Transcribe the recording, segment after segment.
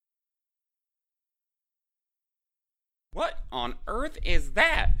What on earth is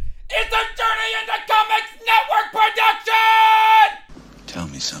that? It's a Journey into Comics Network production! Tell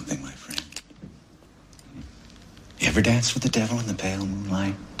me something, my friend. You ever dance with the devil in the pale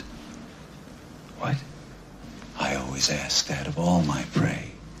moonlight? What? I always ask that of all my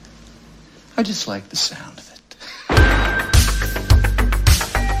prey. I just like the sound of it.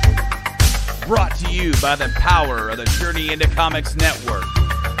 Brought to you by the power of the Journey into Comics Network.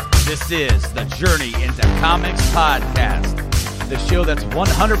 This is the Journey into Comics podcast, the show that's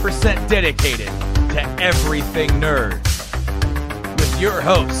 100% dedicated to everything nerd. With your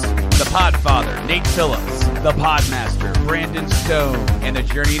hosts, the Podfather, Nate Phillips, the Podmaster, Brandon Stone, and the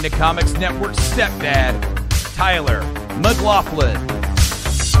Journey into Comics Network stepdad, Tyler McLaughlin.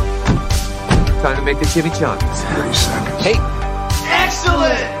 Time to make the chimichangas. 30 seconds. Hey,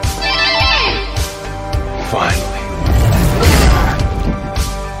 Excellent! Finally.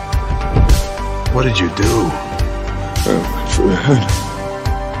 What did you do? Oh, for the hood.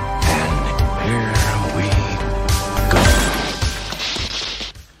 And here we go.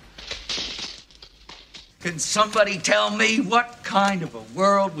 Can somebody tell me what kind of a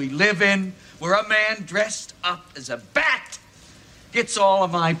world we live in where a man dressed up as a bat gets all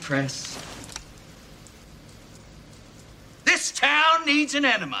of my press? This town needs an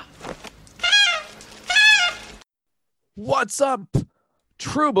enema. What's up,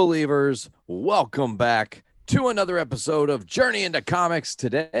 true believers? Welcome back to another episode of Journey into Comics.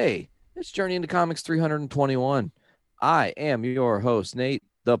 Today, it's Journey into Comics 321. I am your host, Nate,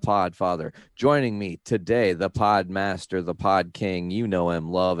 the Podfather. Joining me today, the Podmaster, the Pod King. You know him,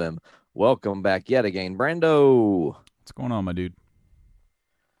 love him. Welcome back yet again, Brando. What's going on, my dude?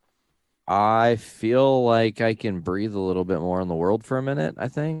 I feel like I can breathe a little bit more in the world for a minute, I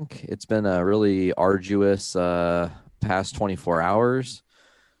think. It's been a really arduous past 24 hours,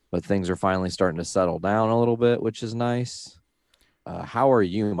 but things are finally starting to settle down a little bit, which is nice. How are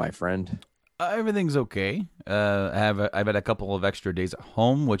you, my friend? Everything's okay. I've had a couple of extra days at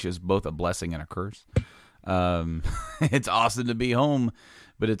home, which is both a blessing and a curse. It's awesome to be home,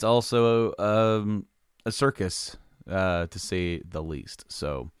 but it's also a circus, to say the least.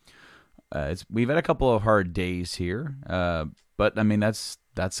 So we've had a couple of hard days here, but I mean that's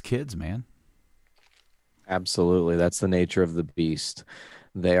kids, man. Absolutely, that's the nature of the beast.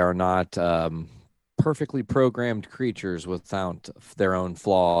 They are not perfectly programmed creatures without their own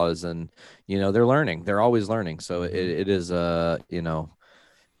flaws, and they're learning. They're always learning. So it is and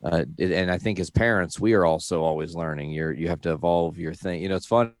I think as parents, we are also always learning. You have to evolve your thing. It's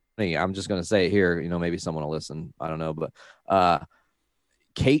funny. I'm just going to say it here. Maybe someone will listen. I don't know, but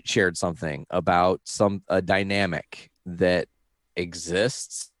Kate shared something about a dynamic that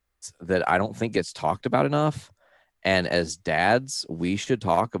exists that I don't think gets talked about enough. And as dads, we should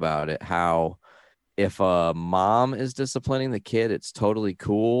talk about it. How if a mom is disciplining the kid, it's totally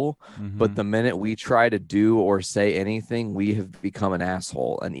cool. Mm-hmm. But the minute we try to do or say anything, we have become an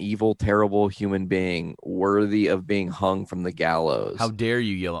asshole, an evil, terrible human being worthy of being hung from the gallows. How dare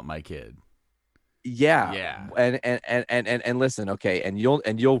you yell at my kid? Yeah. And listen, okay, and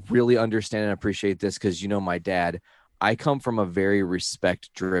you'll really understand and appreciate this because my dad. I come from a very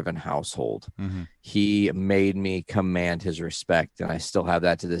respect-driven household. Mm-hmm. He made me command his respect, and I still have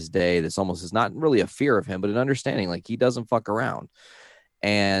that to this day. This almost is not really a fear of him, but an understanding, like he doesn't fuck around.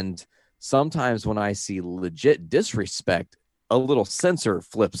 And sometimes when I see legit disrespect, a little sensor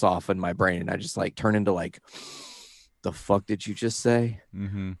flips off in my brain, and I just turn into the fuck did you just say?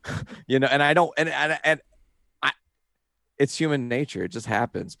 Mm-hmm. And I don't, and it's human nature. It just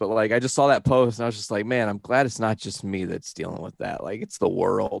happens. But I just saw that post and I was just like, man, I'm glad it's not just me that's dealing with that. It's the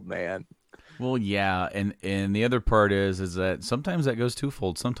world, man. Well, yeah. And the other part is that sometimes that goes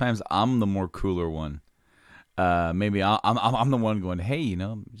twofold. Sometimes I'm the more cooler one. Maybe I'm the one going, hey,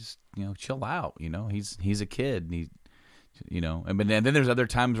 just, chill out. He's a kid. And then there's other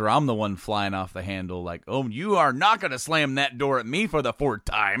times where I'm the one flying off the handle. Like, oh, you are not going to slam that door at me for the fourth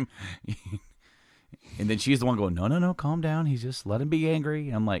time. And then she's the one going, no, calm down. He's just let him be angry.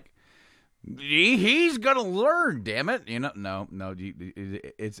 And I'm like, he's going to learn, damn it. No,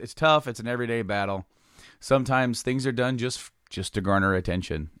 it's tough. It's an everyday battle. Sometimes things are done just to garner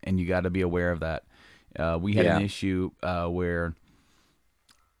attention, and you got to be aware of that. We had an issue where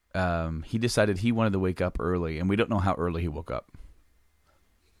he decided he wanted to wake up early, and we don't know how early he woke up.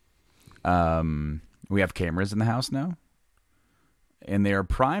 We have cameras in the house now. And they're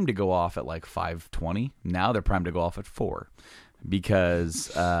primed to go off at 5:20. Now they're primed to go off at 4,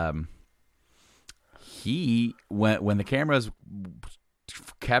 because when the cameras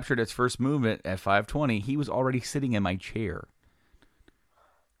captured its first movement at 5:20, he was already sitting in my chair.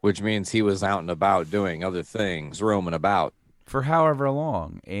 which means he was out and about doing other things, roaming about. for however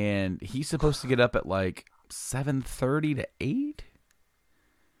long, and he's supposed to get up at like 7:30 to 8.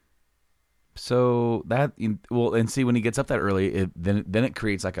 So that and see, when he gets up that early, then it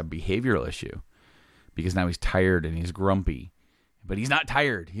creates like a behavioral issue, because now he's tired and he's grumpy, but he's not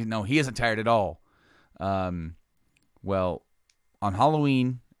tired. He isn't tired at all. Well, on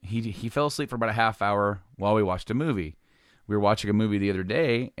Halloween, he fell asleep for about a half hour while we watched a movie. We were watching a movie the other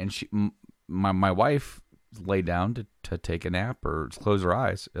day, and my wife laid down to take a nap or close her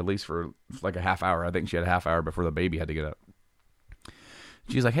eyes, at least for like a half hour. I think she had a half hour before the baby had to get up.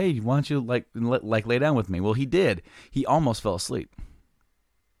 She's like, "Hey, why don't you like lay down with me?" Well, he did. He almost fell asleep,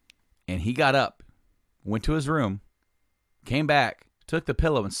 and he got up, went to his room, came back, took the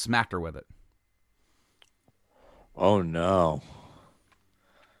pillow, and smacked her with it. Oh no!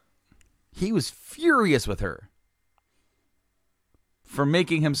 He was furious with her for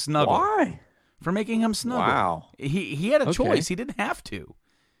making him snuggle. Why? For making him snuggle. Wow. He had a choice. He didn't have to,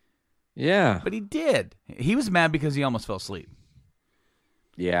 Yeah. but he did. He was mad because he almost fell asleep.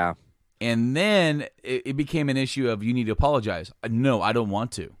 Yeah. And then it became an issue of, you need to apologize. No, I don't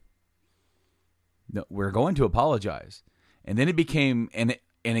want to. No, we're going to apologize. And then it became an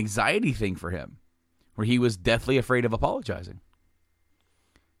anxiety thing for him, where he was deathly afraid of apologizing.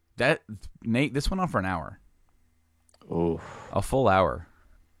 Nate, this went on for an hour. Oh. A full hour.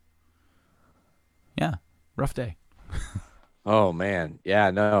 Yeah, rough day. Oh man.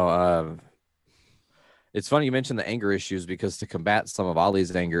 Yeah, no. It's funny you mentioned the anger issues, because to combat some of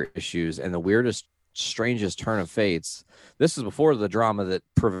Ollie's anger issues and the weirdest, strangest turn of fates, this is before the drama that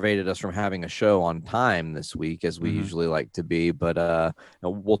pervaded us from having a show on time this week, as we usually like to be. But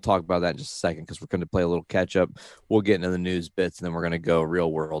we'll talk about that in just a second, because we're going to play a little catch up. We'll get into the news bits, and then we're going to go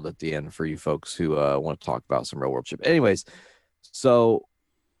real world at the end for you folks who want to talk about some real world shit. Anyways, so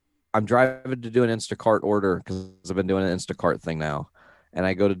I'm driving to do an Instacart order, because I've been doing an Instacart thing now. And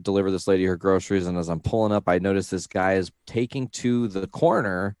I go to deliver this lady her groceries, and as I'm pulling up, I notice this guy is taking to the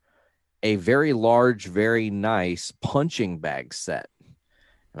corner a very large, very nice punching bag set.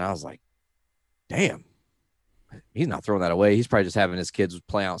 And I was like, damn, he's not throwing that away. He's probably just having his kids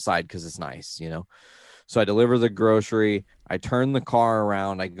play outside because it's nice, you know? So I deliver the grocery. I turn the car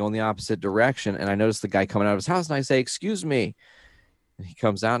around. I go in the opposite direction, and I notice the guy coming out of his house, and I say, "Excuse me." And he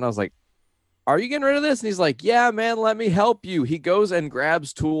comes out, and I was like, "Are you getting rid of this?" And he's like, "Yeah, man, let me help you." He goes and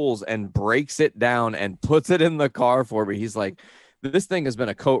grabs tools and breaks it down and puts it in the car for me. He's like, "This thing has been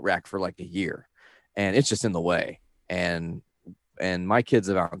a coat rack for like a year, and it's just in the way. And my kids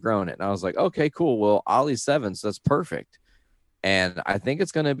have outgrown it." And I was like, "Okay, cool. Well, Ollie's 7, so that's perfect." And I think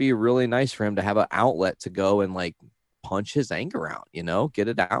it's going to be really nice for him to have an outlet to go and like punch his anger out, you know, get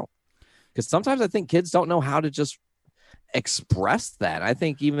it out. Because sometimes I think kids don't know how to just express that. I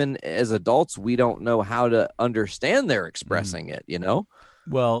think even as adults, we don't know how to understand they're expressing it, you know?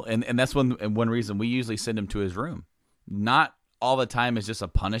 Well, and that's one reason we usually send him to his room. Not all the time is just a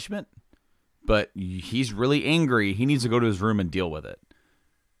punishment, but he's really angry. He needs to go to his room and deal with it.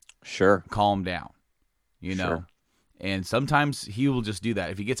 Sure. Calm down, you know? Sure. And sometimes he will just do that.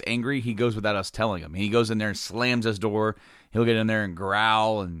 If he gets angry, he goes without us telling him. He goes in there and slams his door. He'll get in there and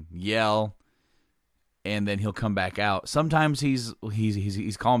growl and yell, and then he'll come back out. Sometimes he's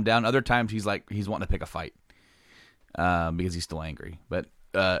calmed down. Other times he's wanting to pick a fight because he's still angry. But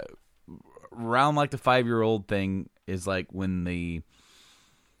around like the 5-year-old thing is like when the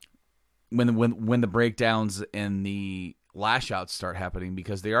breakdowns and the lash outs start happening,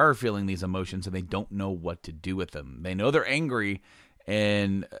 because they are feeling these emotions and they don't know what to do with them. They know they're angry,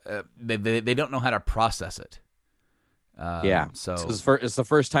 and they don't know how to process it. So it's the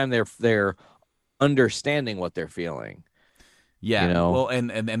first time they're understanding what they're feeling. Yeah. You know? Well,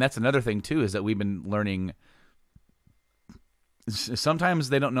 and that's another thing too, is that we've been learning. Sometimes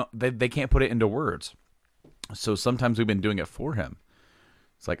they don't know, they can't put it into words. So sometimes we've been doing it for him.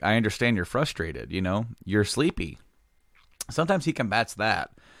 It's like, I understand you're frustrated, you know, you're sleepy. Sometimes he combats that,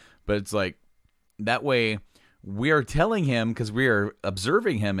 but it's like that way we are telling him, because we are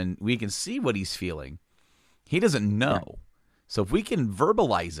observing him and we can see what he's feeling. He doesn't know. Right. So if we can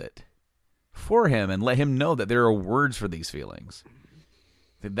verbalize it for him and let him know that there are words for these feelings,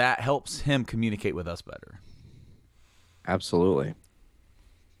 that helps him communicate with us better. Absolutely.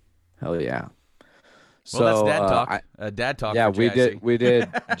 Hell yeah. Well, that's dad talk. Dad talk. Yeah, we did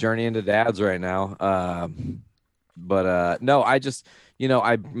journey into dads right now. But no, I just, you know,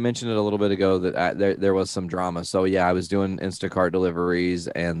 I mentioned it a little bit ago that there was some drama. So yeah, I was doing Instacart deliveries,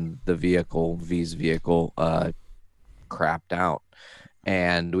 and the V's vehicle crapped out,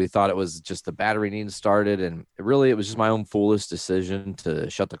 and we thought it was just the battery needing started. And it was just my own foolish decision to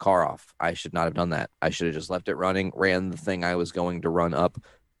shut the car off. I should not have done that. I should have just left it running, ran the thing I was going to run up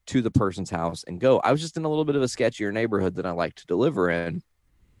to the person's house and go. I was just in a little bit of a sketchier neighborhood that I like to deliver in.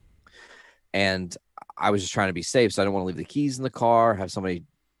 And I was just trying to be safe. So I don't want to leave the keys in the car, have somebody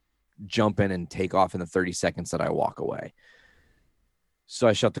jump in and take off in the 30 seconds that I walk away. So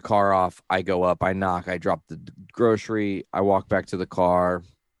I shut the car off. I go up, I knock, I drop the grocery. I walk back to the car,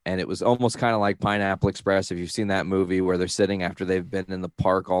 and it was almost kind of like Pineapple Express. If you've seen that movie where they're sitting after they've been in the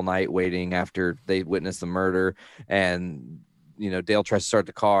park all night waiting after they witnessed the murder, and Dale tries to start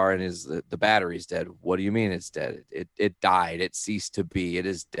the car and the battery's dead. What do you mean it's dead? It died. It ceased to be. It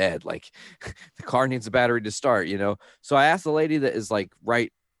is dead. Like the car needs a battery to start, So I asked the lady that is like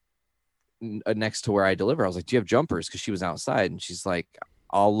right next to where I deliver. I was like, do you have jumpers? Because she was outside, and she's like,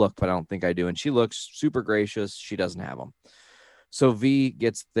 I'll look, but I don't think I do. And she looks super gracious. She doesn't have them. So V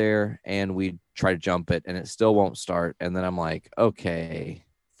gets there and we try to jump it and it still won't start. And then I'm like, okay,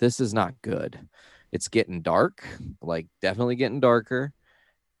 this is not good. It's getting dark, like definitely getting darker,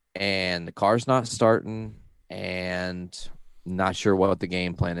 and the car's not starting, and not sure what the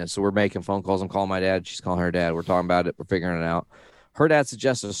game plan is. So we're making phone calls. I'm calling my dad. She's calling her dad. We're talking about it. We're figuring it out. Her dad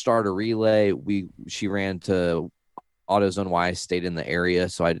suggested to start a relay. She ran to AutoZone Y, stayed in the area,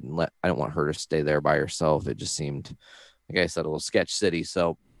 so I didn't want her to stay there by herself. It just seemed, like I said, a little sketch city.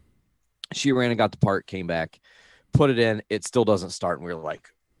 So she ran and got the part, came back, put it in. It still doesn't start, and we were like,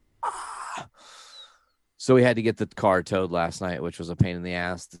 ah. So we had to get the car towed last night, which was a pain in the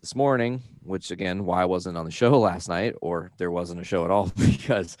ass. This morning, which again, why I wasn't on the show last night, or there wasn't a show at all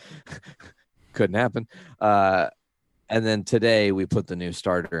because couldn't happen. And then today we put the new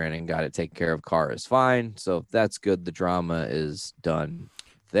starter in and got it taken care of. Car is fine. So that's good. The drama is done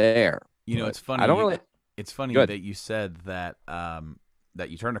there. It's funny. It's funny Good. that you said that that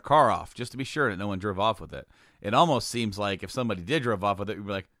you turned a car off just to be sure that no one drove off with it. It almost seems like if somebody did drive off with it, you'd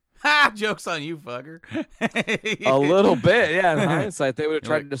be like, ha, joke's on you, fucker. A little bit. Yeah. In hindsight, they would have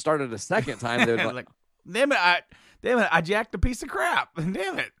tried to start it a second time. They would like, damn it, I jacked a piece of crap.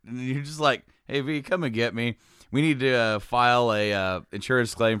 Damn it. And you're just like, hey, V, come and get me. We need to file a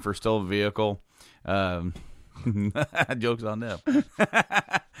insurance claim for stolen vehicle. Joke's on them.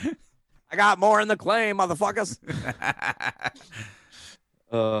 I got more in the claim, motherfuckers.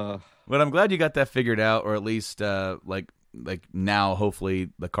 But I'm glad you got that figured out, or at least like now, hopefully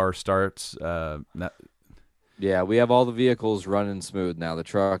the car starts. Yeah, we have all the vehicles running smooth now. The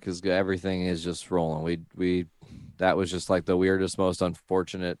truck is good. Everything is just rolling. We that was just like the weirdest, most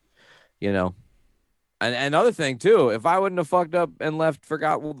unfortunate, And another thing too, if I wouldn't have fucked up and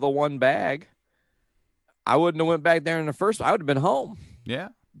forgot the one bag, I wouldn't have went back there in the first. I would have been home. Yeah.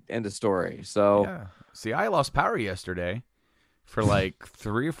 End of story. So yeah. See, I lost power yesterday for like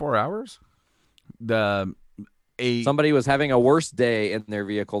 3 or 4 hours. Somebody was having a worse day in their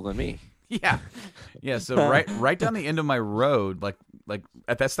vehicle than me. Yeah. So right down the end of my road, like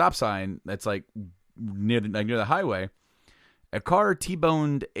at that stop sign, that's like near the highway, a car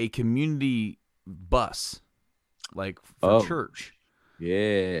T-boned a community bus, like for church.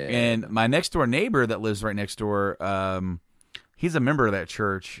 Yeah. And my next door neighbor that lives right next door, he's a member of that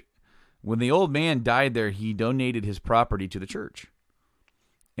church. When the old man died there, he donated his property to the church.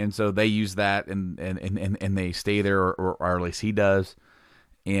 And so they use that and they stay there, or at least he does.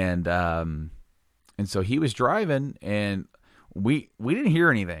 And so he was driving, and we didn't hear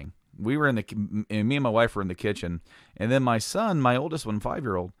anything. We were me and my wife were in the kitchen, and then my son, my oldest one,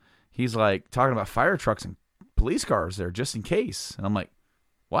 5-year-old, he's like talking about fire trucks and police cars there just in case. And I'm like,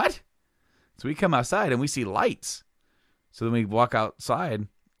 what? So we come outside and we see lights. So then we walk outside,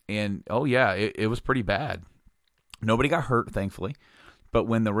 and oh yeah, it was pretty bad. Nobody got hurt, thankfully. But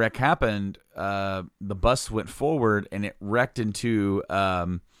when the wreck happened, the bus went forward and it wrecked into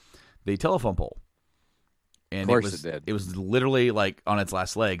the telephone pole. And of course it did. It was literally like on its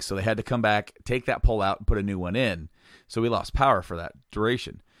last leg. So they had to come back, take that pole out, and put a new one in. So we lost power for that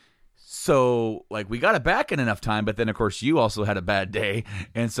duration. So like we got it back in enough time, but then of course you also had a bad day.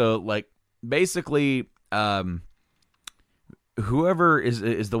 And so like basically whoever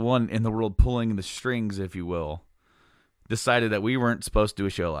is the one in the world pulling the strings, if you will, decided that we weren't supposed to do a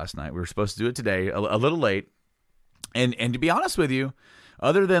show last night. We were supposed to do it today, a little late. And to be honest with you,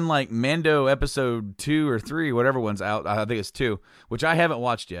 other than like Mando episode 2 or 3, whatever one's out, I think it's 2, which I haven't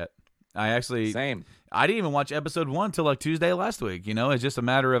watched yet. Same. I didn't even watch episode 1 until like Tuesday last week. It's just a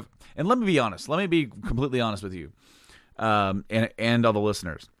matter of, and let me be honest. Let me be completely honest with you, and all the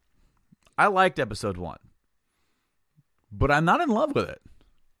listeners. I liked episode 1, but I'm not in love with it.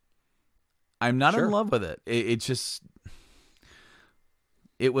 I'm not in love with it. It's just,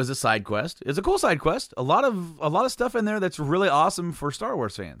 it was a side quest. It's a cool side quest. A lot of stuff in there that's really awesome for Star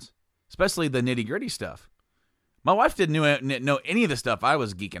Wars fans, especially the nitty-gritty stuff. My wife didn't know any of the stuff I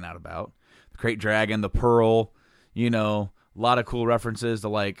was geeking out about. The Krayt Dragon, the Pearl, a lot of cool references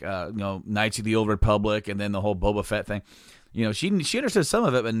to Knights of the Old Republic, and then the whole Boba Fett thing. She understood some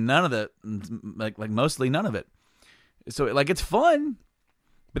of it, but none of it, mostly none of it. So it's fun,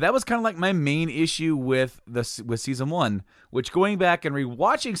 but that was kind of like my main issue with season 1. Which, going back and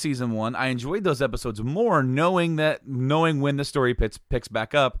rewatching season 1, I enjoyed those episodes more, knowing when the story picks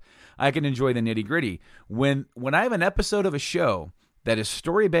back up, I can enjoy the nitty gritty. When I have an episode of a show that is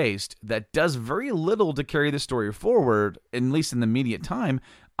story based, that does very little to carry the story forward, at least in the immediate time,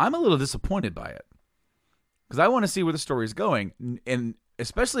 I'm a little disappointed by it. Because I want to see where the story is going. And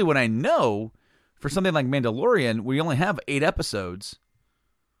especially when I know, for something like Mandalorian, we only have 8 episodes.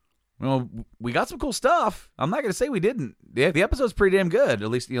 Well, we got some cool stuff. I'm not going to say we didn't. The episode's pretty damn good. At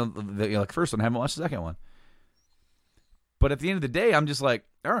least, the first one. I haven't watched the second one. But at the end of the day, I'm just like,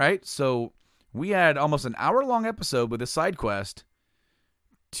 all right, so we had almost an hour-long episode with a side quest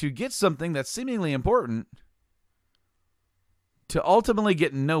to get something that's seemingly important to ultimately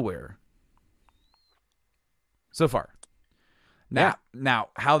get nowhere. So far. Now,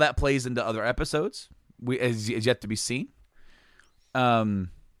 how that plays into other episodes is yet to be seen. But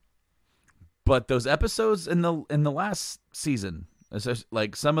those episodes in the last season,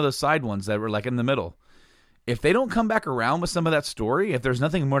 like some of the side ones that were like in the middle, if they don't come back around with some of that story, if there's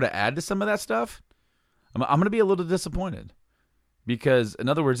nothing more to add to some of that stuff, I'm going to be a little disappointed. Because, in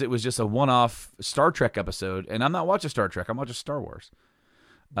other words, it was just a one-off Star Trek episode, and I'm not watching Star Trek. I'm watching Star Wars.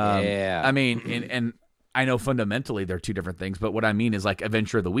 Yeah. I mean, and I know fundamentally they're two different things, but what I mean is like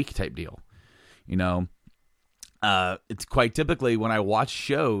Adventure of the Week type deal. It's quite typically when I watch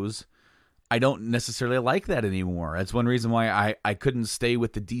shows, I don't necessarily like that anymore. That's one reason why I couldn't stay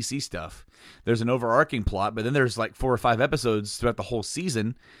with the DC stuff. There's an overarching plot, but then there's like 4 or 5 episodes throughout the whole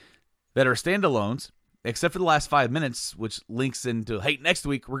season that are standalones, except for the last 5 minutes, which links into, hey, next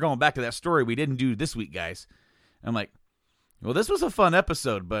week we're going back to that story we didn't do this week, guys. And I'm like, well, this was a fun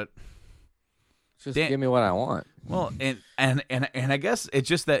episode, but just give me what I want. Well, and I guess it's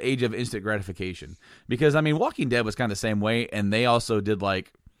just that age of instant gratification. Because, I mean, Walking Dead was kind of the same way, and they also did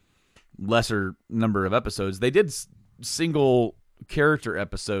like lesser number of episodes. They did single character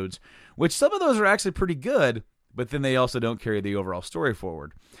episodes, which some of those are actually pretty good, but then they also don't carry the overall story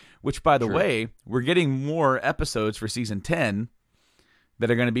forward. Which, by the way, we're getting more episodes for season 10 that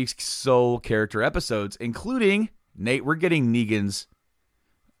are going to be sole character episodes, including, Nate, we're getting Negan's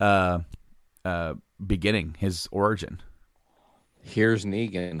beginning, his origin. Here's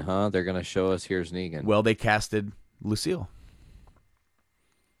Negan, huh? They're going to show us Here's Negan. Well, they casted Lucille.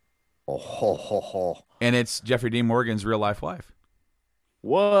 Oh. And it's Jeffrey Dean Morgan's real-life wife.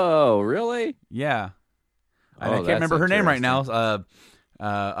 Whoa, really? Yeah. I Oh, can't remember her name right now interesting.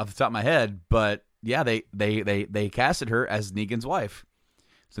 off the top of my head, but yeah, they casted her as Negan's wife.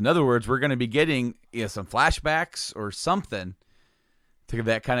 So in other words, we're going to be getting some flashbacks or something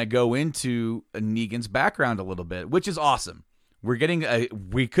that kind of go into Negan's background a little bit, which is awesome.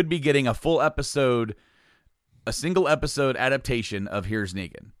 We could be getting a full episode, a single episode adaptation of Here's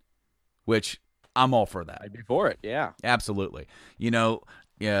Negan, which I'm all for that. I'd be for it, yeah. Absolutely.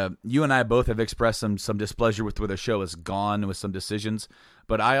 You and I both have expressed some displeasure with where the show has gone with some decisions,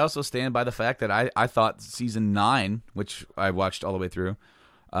 but I also stand by the fact that I thought season 9, which I watched all the way through,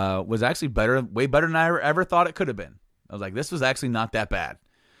 was actually way better than I ever thought it could have been. I was like, this was actually not that bad.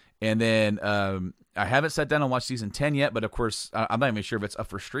 And then I haven't sat down and watched season 10 yet, but of course, I'm not even sure if it's up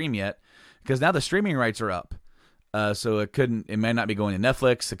for stream yet, because now the streaming rights are up. So it may not be going to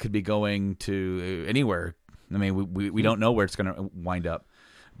Netflix. It could be going to anywhere. I mean, we don't know where it's going to wind up.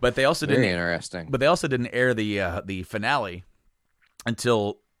 But they also Very interesting. But they also didn't air the finale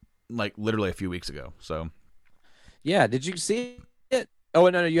until like literally a few weeks ago. So yeah, did you see it? Oh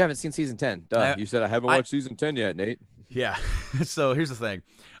no, you haven't seen season 10. Duh. You said I haven't watched season 10 yet, Nate. Yeah. So here's the thing.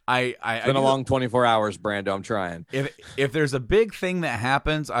 It's been a long 24 hours, Brando. I'm trying. If there's a big thing that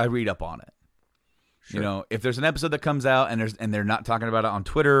happens, I read up on it. Sure. If there's an episode that comes out and they're not talking about it on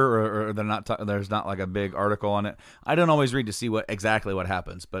Twitter or there's not like a big article on it, I don't always read to see exactly what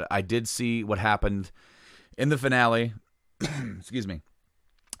happens. But I did see what happened in the finale. Excuse me.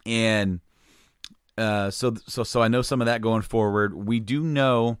 And so I know some of that going forward. We do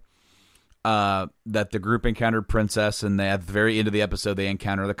know that the group encountered Princess, and at the very end of the episode, they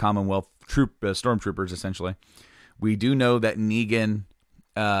encounter the Commonwealth stormtroopers. Essentially, we do know that Negan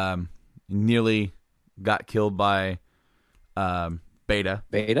nearly got killed by Beta.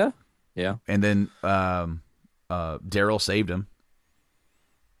 Beta? Yeah. And then Daryl saved him.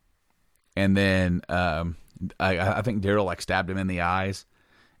 and then I think Daryl like stabbed him in the eyes,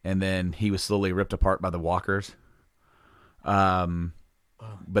 and then he was slowly ripped apart by the walkers.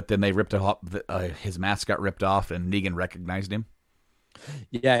 But then they ripped it off. His mask got ripped off, and Negan recognized him.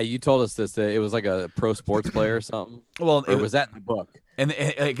 Yeah, you told us this. It was like a pro sports player or something. Well, or was that in the book? And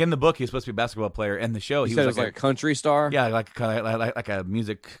in the book, he was supposed to be a basketball player. In the show, he said was like a country star. Yeah, like a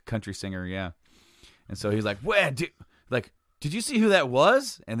music country singer. Yeah, and so he's like, "Where, did you see who that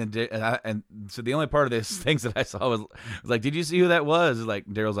was?" And then and so the only part of this things that I saw was like, "Did you see who that was?" Like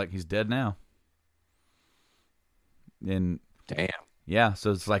Daryl's like, "He's dead now." And damn. Yeah,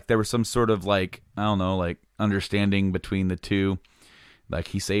 so it's like there was some sort of like, I don't know, like understanding between the two. Like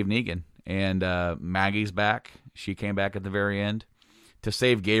he saved Negan, and Maggie's back. She came back at the very end to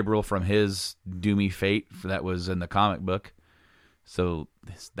save Gabriel from his doomy fate that was in the comic book. So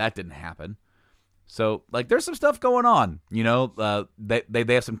that didn't happen. So like there's some stuff going on, you know. They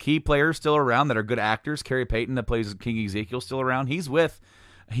have some key players still around that are good actors. Kerry Payton that plays King Ezekiel still around. He's with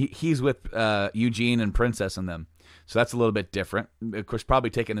Eugene and Princess and them. So that's a little bit different. Of course, probably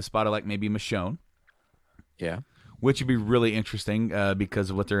taking a spot of like maybe Michonne. Yeah. Which would be really interesting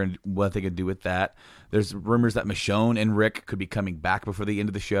because of what they could do with that. There's rumors that Michonne and Rick could be coming back before the end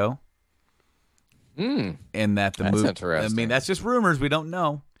of the show. And that the that's interesting. I mean, that's just rumors. We don't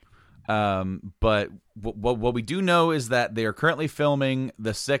know. But what we do know is that they are currently filming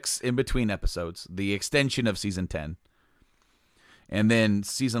the 6 in-between episodes, the extension of season 10. And then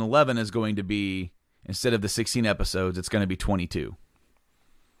season 11 is going to be, instead of the 16 episodes, it's going to be 22.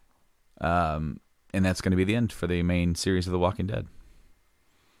 And that's going to be the end for the main series of The Walking Dead.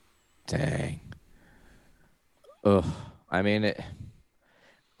 Dang. Ugh. I mean, of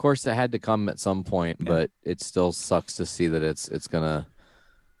course, it had to come at some point, but it still sucks to see that it's gonna,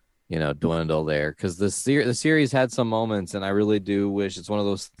 dwindle there. Because the series had some moments, and I really do wish it's one of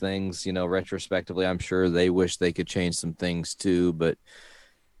those things. Retrospectively, I'm sure they wish they could change some things too. But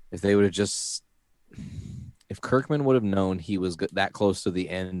if they would have just. If Kirkman would have known he was that close to the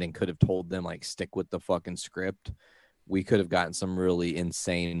end and could have told them, like, stick with the fucking script, we could have gotten some really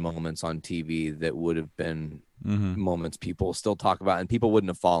insane moments on TV that would have been moments people still talk about and people wouldn't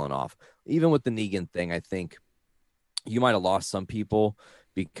have fallen off. Even with the Negan thing, I think you might have lost some people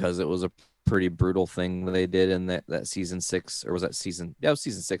because it was a pretty brutal thing they did in that season 6, or was that season? Yeah, it was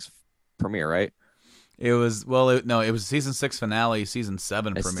season 6 premiere, right? It was it was season 6 finale, season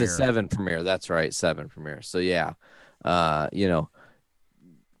 7 it's premiere. It's the 7 premiere. That's right, 7 premiere. So yeah, you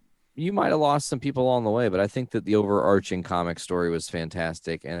might have lost some people along the way, but I think that the overarching comic story was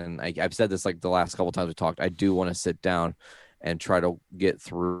fantastic. And I've said this like the last couple times we talked. I do want to sit down and try to get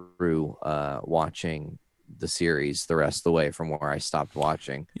through watching the series the rest of the way from where I stopped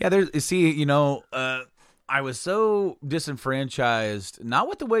watching. Yeah, I was so disenfranchised, not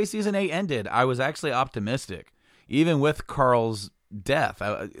with the way season 8 ended. I was actually optimistic. Even with Carl's death,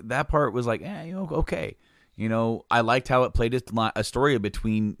 that part was like, okay. I liked how it played a story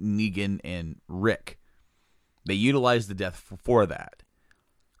between Negan and Rick. They utilized the death for that.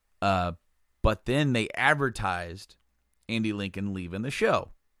 But then they advertised Andy Lincoln leaving the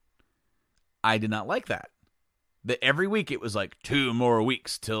show. I did not like that. That every week it was like 2 more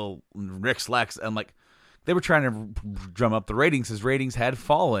weeks till Rick slacks. I'm like, they were trying to drum up the ratings. His ratings had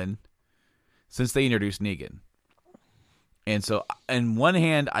fallen since they introduced Negan. And so, on one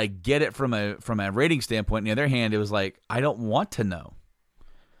hand, I get it from a rating standpoint. On the other hand, it was like, I don't want to know.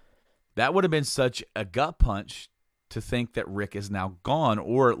 That would have been such a gut punch to think that Rick is now gone,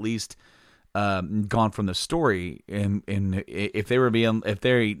 or at least gone from the story. And if they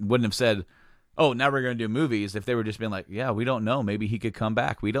wouldn't have said, "Oh, now we're going to do movies," if they were just being like, "Yeah, we don't know. Maybe he could come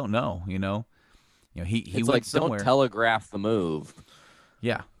back. We don't know." He it's went like, somewhere. Don't telegraph the move.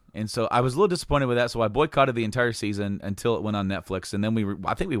 Yeah. And so I was a little disappointed with that, so I boycotted the entire season until it went on Netflix, and then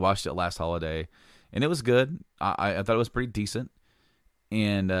I think we watched it last holiday, and it was good. I thought it was pretty decent,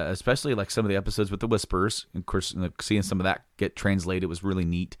 and especially like some of the episodes with the Whispers. Of course, seeing some of that get translated was really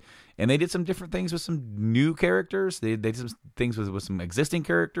neat, and they did some different things with some new characters. They did some things with some existing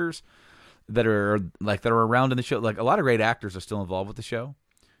characters that are around in the show. Like a lot of great actors are still involved with the show,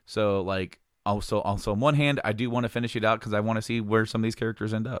 so like. Also, on one hand, I do want to finish it out because I want to see where some of these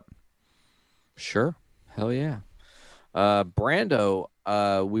characters end up. Sure. Hell yeah. Brando,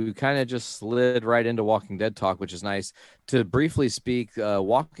 we kind of just slid right into Walking Dead talk, which is nice. To briefly speak,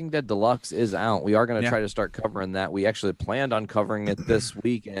 Walking Dead Deluxe is out. We are going to try to start covering that. We actually planned on covering it this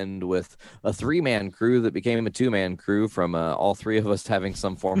weekend with a 3-man crew that became a 2-man crew from all 3 of us having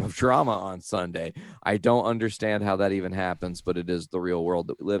some form of drama on Sunday. I don't understand how that even happens, but it is the real world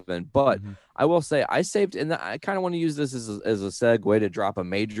that we live in. But I will say I saved, and I kind of want to use this as a segue to drop a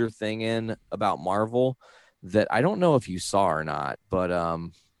major thing in about Marvel that I don't know if you saw or not, but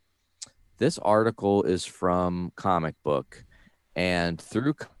this article is from Comic Book, and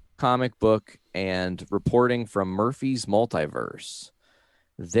through Comic Book and reporting from Murphy's Multiverse,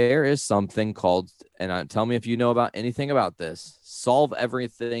 there is something called, and tell me if you know about anything about this, Solve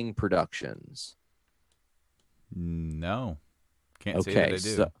Everything Productions. No. Can't say that I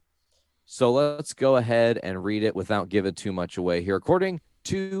do. So let's go ahead and read it without giving too much away here. According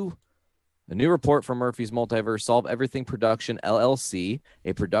to a new report from Murphy's Multiverse, Solve Everything Production, LLC,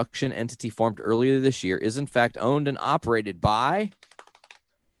 a production entity formed earlier this year, is in fact owned and operated by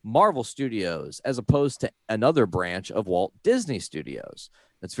Marvel Studios, as opposed to another branch of Walt Disney Studios.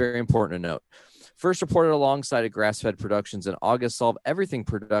 That's very important to note. First reported alongside of Grass-Fed Productions in August, Solve Everything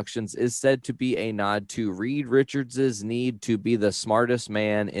Productions is said to be a nod to Reed Richards' need to be the smartest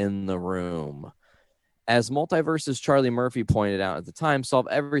man in the room. As Multiverse's Charlie Murphy pointed out at the time, Solve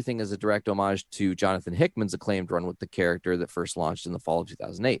Everything is a direct homage to Jonathan Hickman's acclaimed run with the character that first launched in the fall of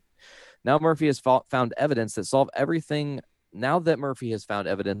 2008. Now Murphy has found evidence that Solve Everything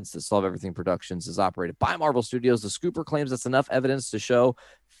Productions is operated by Marvel Studios, the Scooper claims that's enough evidence to show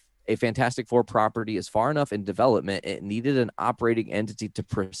a Fantastic Four property is far enough in development. It needed an operating entity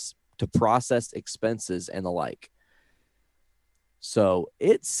to process expenses and the like. So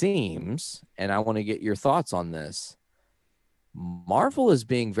it seems, and I want to get your thoughts on this, Marvel is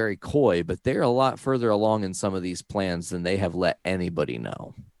being very coy, but they're a lot further along in some of these plans than they have let anybody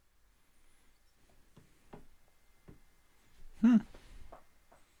know.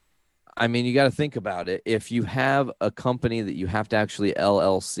 I mean, you got to think about it. If you have a company that you have to actually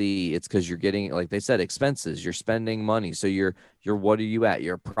LLC, it's because you're getting, like they said, expenses. You're spending money. So you're what are you at?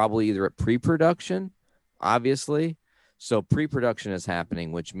 You're probably either at pre-production, obviously. So pre-production is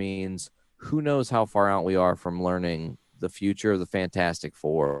happening, which means who knows how far out we are from learning the future of the Fantastic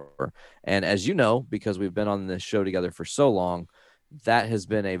Four. And as you know, because we've been on this show together for so long, that has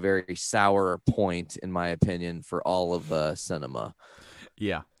been a very sour point, in my opinion, for all of cinema.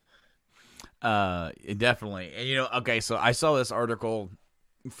 Yeah. Definitely. And, okay, so I saw this article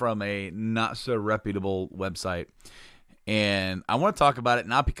from a not so reputable website, and I want to talk about it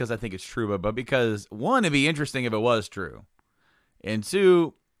not because I think it's true, but because, one, it'd be interesting if it was true, and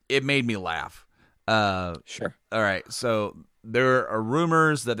two, it made me laugh. Sure. All right, so there are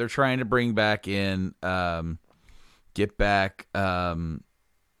rumors that they're trying to bring back in, get back, man,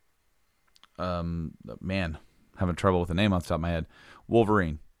 having trouble with the name off the top of my head,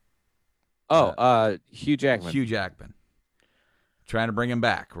 Wolverine. Hugh Jackman. Hugh Jackman. Trying to bring him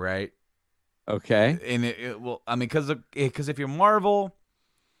back, right? Okay. And well, I mean, because if you're Marvel,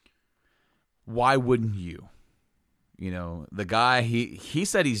 why wouldn't you? The guy, he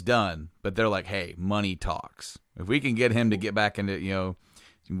said he's done, but they're like, hey, money talks. If we can get him to get back into,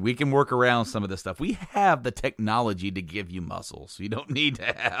 we can work around some of this stuff. We have the technology to give you muscles. You don't need to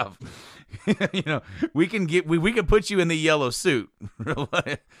have, we can put you in the yellow suit.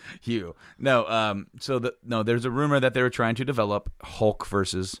 Hugh. No. There's a rumor that they were trying to develop Hulk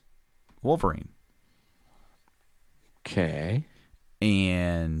versus Wolverine. Okay.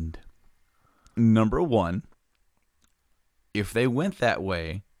 And number one, if they went that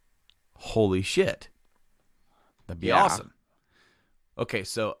way, holy shit, that'd be awesome. Okay,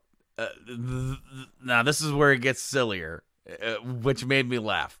 so now this is where it gets sillier, which made me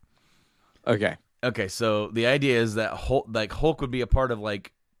laugh. Okay, so the idea is that Hulk would be a part of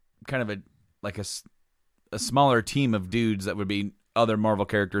kind of a smaller team of dudes that would be other Marvel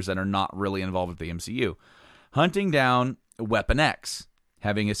characters that are not really involved with the MCU, hunting down Weapon X,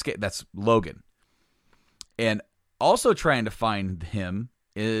 having escaped. That's Logan, and also trying to find him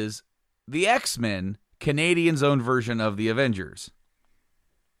is the X-Men, Canadian's own version of the Avengers.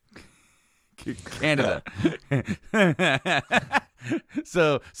 Canada.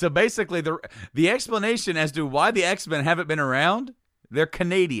 So basically the explanation as to why the X-Men haven't been around, they're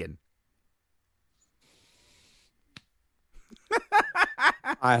Canadian.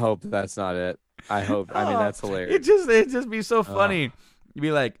 I hope that's not it. I mean, that's hilarious. It just be so funny. You'd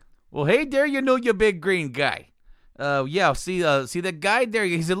be like, well, hey there, you big green guy. See the guy there,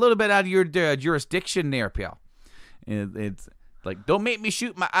 he's a little bit out of your jurisdiction there, pal. It's like, don't make me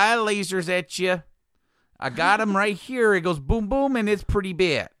shoot my eye lasers at you. I got him right here. It goes boom, boom, and it's pretty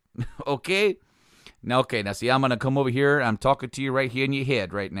bad. Okay? Now see, I'm going to come over here. I'm talking to you right here in your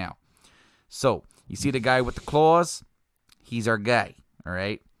head right now. So, you see the guy with the claws? He's our guy, all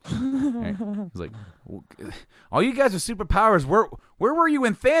right? All right. He's like, all you guys with superpowers, where were you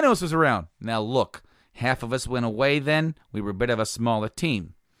when Thanos was around? Now, look, half of us went away then. We were a bit of a smaller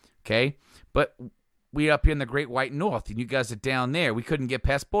team, okay? But we up here in the Great White North, and you guys are down there. We couldn't get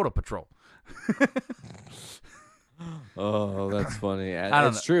past Border Patrol. Oh, that's funny.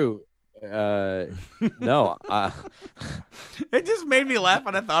 It's true. No. It just made me laugh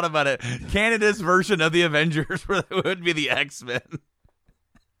when I thought about it. Canada's version of the Avengers would be the X-Men.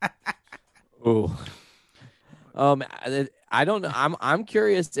 Ooh. I don't know. I'm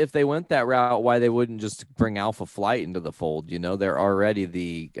curious if they went that route, why they wouldn't just bring Alpha Flight into the fold. You know, they're already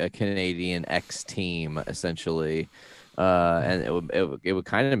the Canadian X team essentially. And it would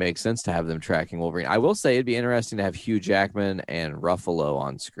kind of make sense to have them tracking Wolverine. I will say it'd be interesting to have Hugh Jackman and Ruffalo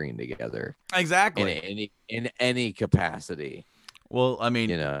on screen together. Exactly. In any capacity. Well, I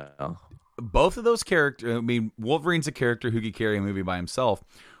mean, you know, both of those characters. I mean, Wolverine's a character who could carry a movie by himself.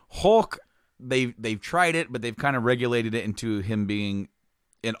 Hulk, they've tried it, but they've kind of regulated it into him being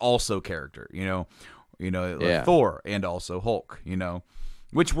an also character. Like Thor and also Hulk.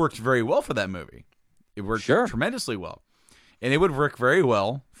 Which worked very well for that movie. It worked tremendously well. And it would work very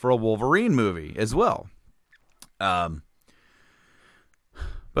well for a Wolverine movie as well. But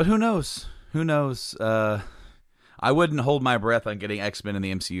who knows? Who knows? I wouldn't hold my breath on getting X-Men in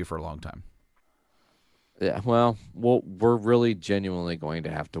the MCU for a long time. Yeah, well, we're really genuinely going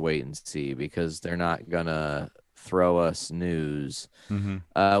to have to wait and see because they're not going to throw us news.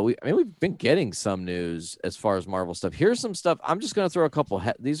 Mm-hmm. We've been getting some news as far as Marvel stuff. Here's some stuff. I'm just going to throw a couple.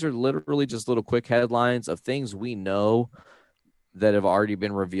 These are literally just little quick headlines of things we know that have already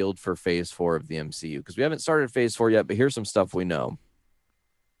been revealed for Phase 4 of the MCU because we haven't started Phase 4 yet. But here's some stuff we know,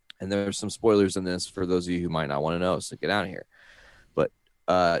 and there's some spoilers in this for those of you who might not want to know. So get out of here. But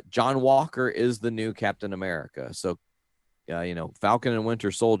John Walker is the new Captain America. So Falcon and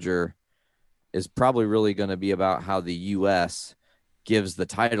Winter Soldier is probably really going to be about how the U.S. gives the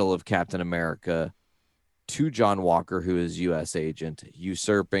title of Captain America to John Walker, who is U.S. agent,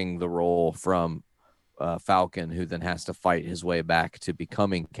 usurping the role from Falcon, who then has to fight his way back to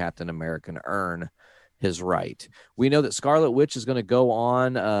becoming Captain America and earn his right. We know that Scarlet Witch is going to go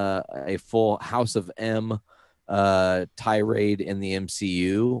on a full House of M tirade in the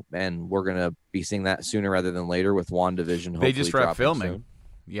MCU, and we're going to be seeing that sooner rather than later with WandaVision. They just wrapped filming. Soon.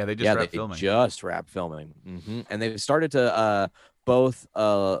 Yeah, they just wrapped filming. Mm-hmm. And they've started to both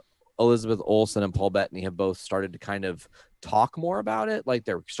Elizabeth Olsen and Paul Bettany have both started to kind of talk more about it. Like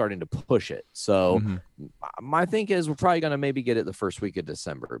they're starting to push it. So my think is we're probably going to maybe get it the first week of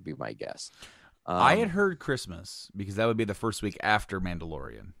December would be my guess. I had heard Christmas because that would be the first week after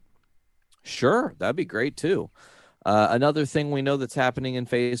Mandalorian. Sure. That'd be great too. Another thing we know that's happening in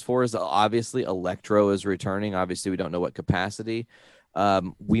Phase 4 is obviously Electro is returning. Obviously we don't know what capacity.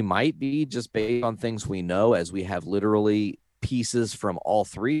 We might be just based on things we know as we have literally pieces from all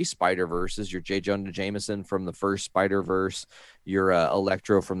three Spider-Verses. Your J. Jonah Jameson from the first Spider-Verse, your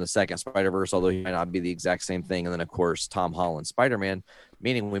Electro from the second Spider-Verse, although he might not be the exact same thing. And then, of course, Tom Holland Spider-Man,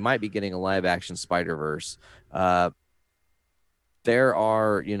 meaning we might be getting a live-action Spider-Verse. There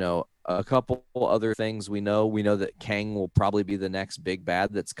are, a couple other things we know. We know that Kang will probably be the next big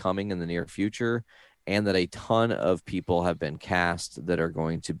bad that's coming in the near future, and that a ton of people have been cast that are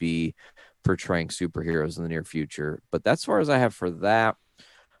going to be portraying superheroes in the near future. But that's as far as I have for that.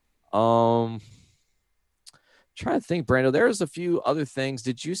 Trying to think, Brando, there's a few other things.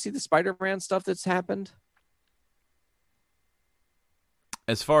 Did you see the Spider-Man stuff that's happened?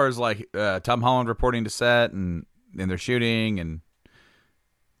 As far as like Tom Holland reporting to set and they're shooting and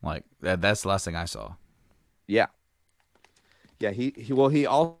like that's the last thing I saw. Yeah. Yeah. He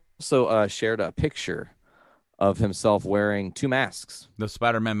also shared a picture of himself wearing two masks, the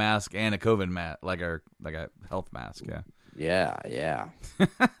Spider-Man mask and a COVID mask, like a health mask. Yeah.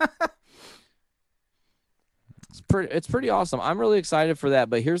 It's pretty awesome. I'm really excited for that.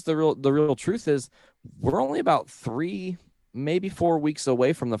 But here's the real truth is we're only about 3, maybe 4 weeks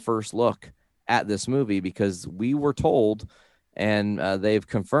away from the first look at this movie because we were told, and they've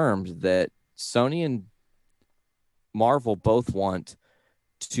confirmed that Sony and Marvel both want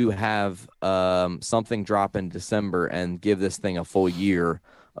to have something drop in December and give this thing a full year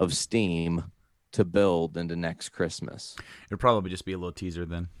of steam to build into next Christmas. It'll probably just be a little teaser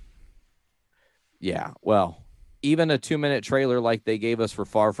then. Yeah, well, even a 2-minute trailer like they gave us for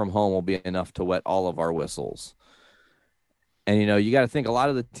Far From Home will be enough to wet all of our whistles. And you got to think a lot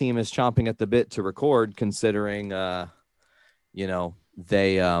of the team is chomping at the bit to record, considering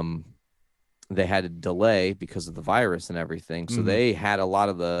they had a delay because of the virus and everything. So they had a lot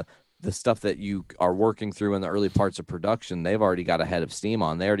of the stuff that you are working through in the early parts of production. They've already got a head of steam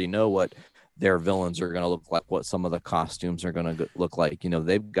on. They already know what their villains are going to look like, what some of the costumes are going to look like.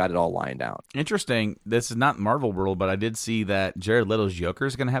 They've got it all lined out. Interesting. This is not Marvel World, but I did see that Jared Leto's Joker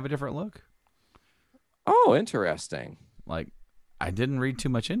is going to have a different look. Oh, interesting. Like, I didn't read too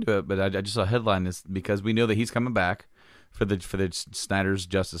much into it, but I just saw a headline this because we know that he's coming back for the Snyder's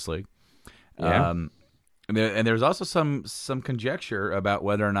Justice League. Yeah. And there's also some conjecture about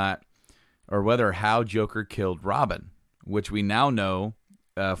whether or not, or whether how Joker killed Robin, which we now know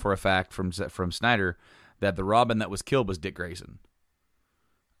for a fact from Snyder that the Robin that was killed was Dick Grayson,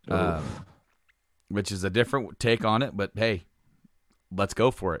 which is a different take on it. But hey, let's go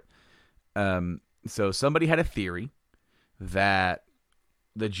for it. So somebody had a theory that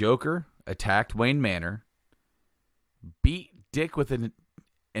the Joker attacked Wayne Manor, beat Dick within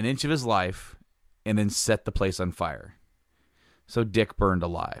an inch of his life, and then set the place on fire. So Dick burned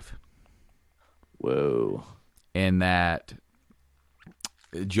alive. Whoa. And that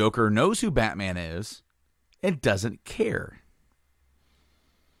Joker knows who Batman is and doesn't care.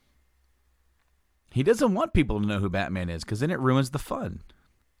 He doesn't want people to know who Batman is because then it ruins the fun.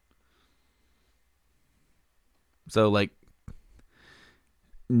 So,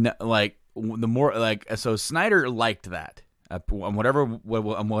 so Snyder liked that. On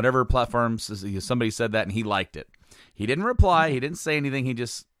whatever platforms, somebody said that and he liked it. He didn't reply. He didn't say anything. He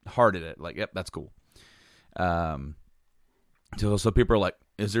just hearted it. Like, yep, that's cool. So people are like,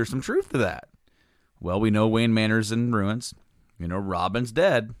 is there some truth to that? Well, we know Wayne Manor's in ruins. Robin's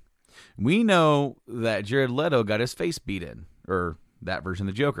dead. We know that Jared Leto got his face beat in, or that version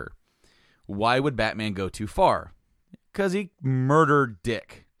of the Joker. Why would Batman go too far? Because he murdered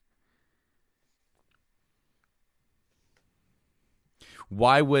Dick.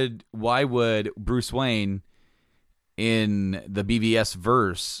 Why would Bruce Wayne in the BVS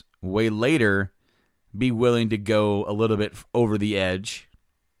verse way later be willing to go a little bit over the edge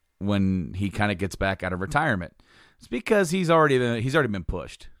when he kind of gets back out of retirement? It's because he's already been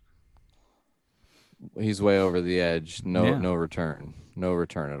pushed. He's way over the edge. No return. No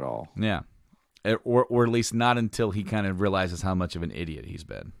return at all. Yeah. Or at least not until he kind of realizes how much of an idiot he's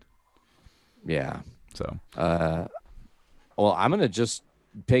been. Yeah. So, well, I'm going to just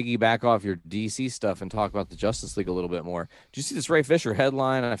piggyback off your DC stuff and talk about the Justice League a little bit more. Did you see this Ray Fisher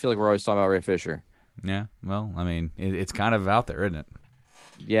headline? I feel like we're always talking about Ray Fisher. Yeah. Well, I mean, it's kind of out there, isn't it?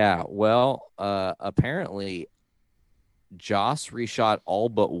 Yeah. Well, apparently Joss reshot all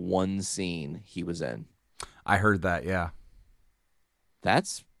but one scene he was in. I heard that. Yeah.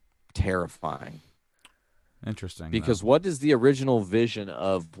 That's terrifying. Interesting. Because what is the original vision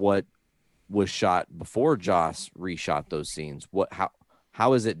of what was shot before Joss reshot those scenes?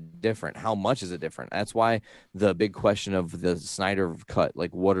 How is it different? How much is it different? That's why the big question of the Snyder cut,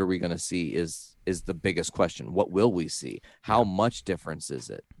 like what are we going to see, is the biggest question. What will we see? How much difference is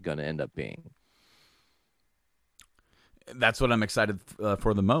it going to end up being? That's what I'm excited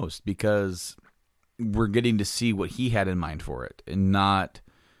for the most, because we're getting to see what he had in mind for it, and not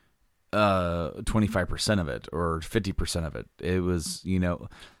 25% of it or 50% of it. It was,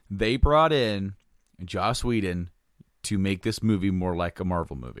 they brought in Joss Whedon to make this movie more like a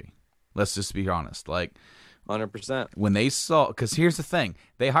Marvel movie. Let's just be honest. Like, 100%. When they saw, because here's the thing,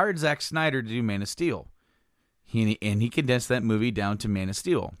 they hired Zack Snyder to do Man of Steel. He condensed that movie down to Man of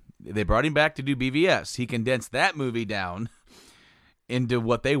Steel. They brought him back to do BVS. He condensed that movie down into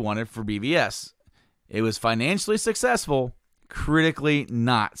what they wanted for BVS. It was financially successful, critically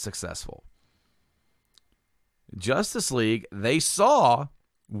not successful. Justice League, they saw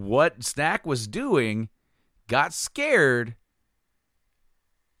what Stack was doing, got scared,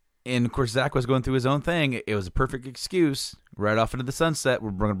 and of course Zack was going through his own thing. It was a perfect excuse. Right off into the sunset, we're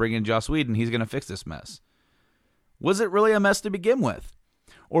going to bring in Joss Whedon. He's going to fix this mess. Was it really a mess to begin with?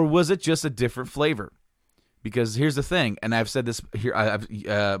 Or was it just a different flavor? Because here's the thing, and I've said this here.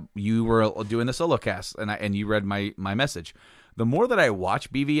 You were doing the solo cast, and you read my message. The more that I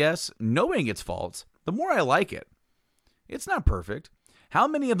watch BVS, knowing its faults, the more I like it. It's not perfect. How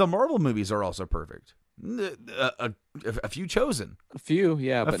many of the Marvel movies are also perfect? A few chosen. A few,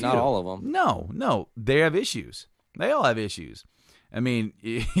 yeah, but not all of them. No, they have issues. They all have issues. I mean,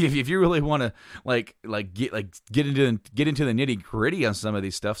 if you really want to get into the nitty gritty on some of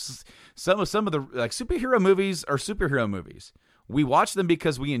these stuff, some of the superhero movies are superhero movies. We watch them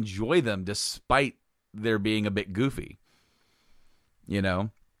because we enjoy them, despite their being a bit goofy.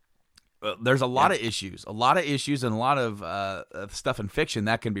 there's a lot of issues, and a lot of stuff in fiction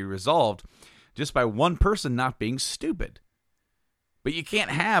that can be resolved just by one person not being stupid. But you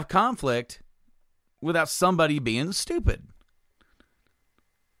can't have conflict without somebody being stupid.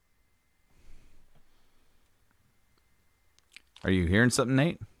 Are you hearing something,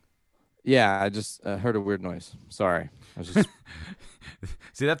 Nate? Yeah, I just heard a weird noise. Sorry. I was just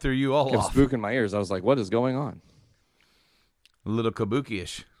See, that threw you all kept off. spooking my ears. I was like, what is going on? A little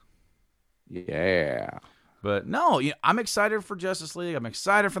kabuki-ish. Yeah. But no, I'm excited for Justice League. I'm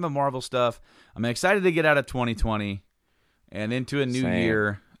excited for the Marvel stuff. I'm excited to get out of 2020 and into a new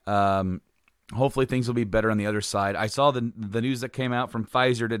year. Hopefully things will be better on the other side. I saw the news that came out from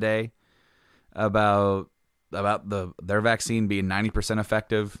Pfizer today about their vaccine being 90%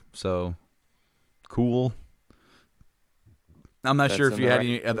 effective. So cool. I'm not sure if you had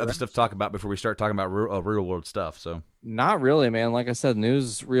any other stuff to talk about before we start talking about real world stuff. So not really, man. Like I said,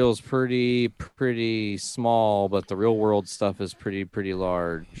 newsreel is pretty small, but the real world stuff is pretty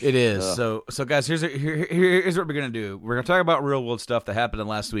large. It is. So guys, here's what we're gonna do. We're gonna talk about real world stuff that happened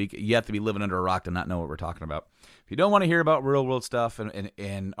last week. You have to be living under a rock to not know what we're talking about. If you don't want to hear about real world stuff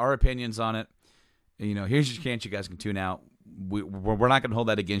and our opinions on it, here's your chance. You guys can tune out. We're not gonna hold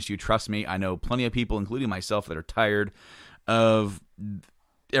that against you. Trust me. I know plenty of people, including myself, that are tired of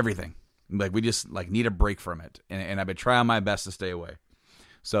everything. Like, we just need a break from it, and I've been trying my best to stay away.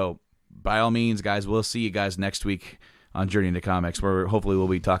 So by all means, guys, we'll see you guys next week on Journey into Comics, where hopefully we'll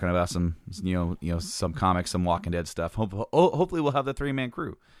be talking about some some comics, some Walking Dead stuff. Hopefully we'll have the 3-man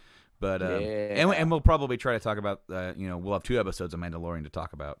crew, but and we'll probably try to talk about we'll have 2 episodes of Mandalorian to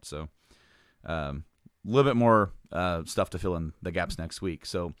talk about. So a little bit more stuff to fill in the gaps next week.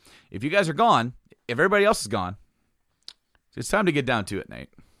 So if you guys are gone, if everybody else is gone, it's time to get down to it, Nate.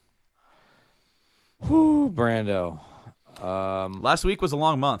 Whew, Brando. Last week was a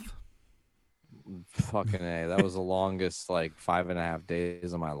long month. Fucking A. That was the longest 5.5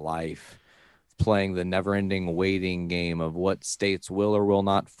 days of my life. Playing the never-ending waiting game of what states will or will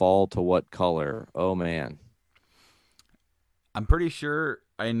not fall to what color. Oh, man. I'm pretty sure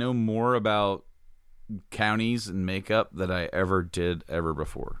I know more about counties and makeup than I ever did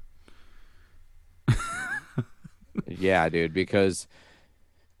before. Yeah, dude, because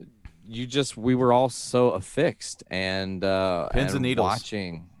we were all so affixed and pins and needles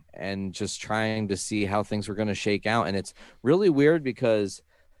watching and just trying to see how things were going to shake out. And it's really weird because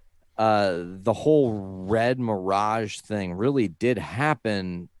the whole red mirage thing really did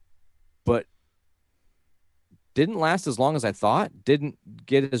happen, but didn't last as long as I thought, didn't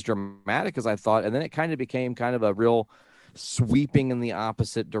get as dramatic as I thought. And then it kind of became kind of a real sweeping in the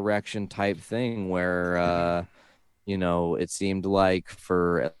opposite direction type thing where, it seemed like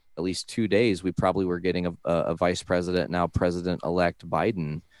for at least 2 days, we probably were getting a vice president, now President-elect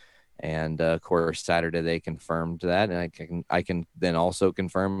Biden. And of course, Saturday they confirmed that. And I can then also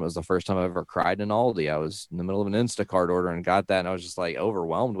confirm it was the first time I've ever cried in Aldi. I was in the middle of an Instacart order and got that. And I was just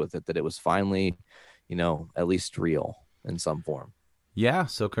overwhelmed with it, that it was finally, at least real in some form. Yeah.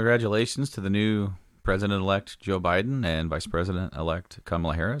 So congratulations to the new President-elect Joe Biden and Vice President-elect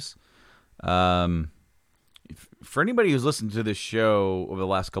Kamala Harris. For anybody who's listened to this show over the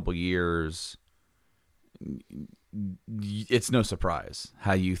last couple of years, it's no surprise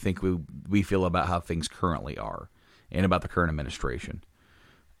how you think we feel about how things currently are and about the current administration.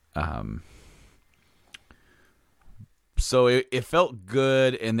 So it felt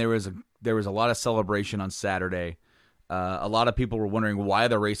good, and there was a lot of celebration on Saturday. A lot of people were wondering why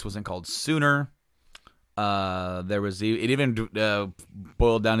the race wasn't called sooner. It even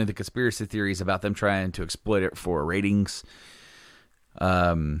boiled down into conspiracy theories about them trying to exploit it for ratings.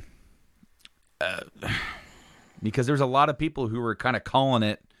 Because there's a lot of people who were kind of calling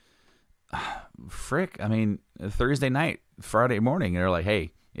it, Thursday night, Friday morning, and they're like,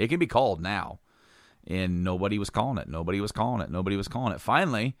 hey, it can be called now. And nobody was calling it.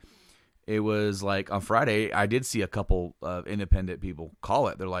 Finally, it was on Friday, I did see a couple of independent people call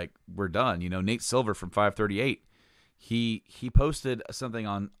it. They're like, we're done. Nate Silver from 538, he posted something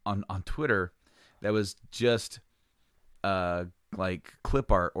on Twitter that was just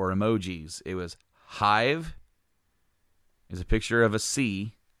clip art or emojis. It was Hive. Is a picture of a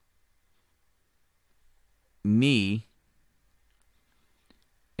C, knee,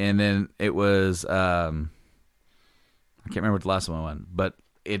 and then it was I can't remember what the last one was, but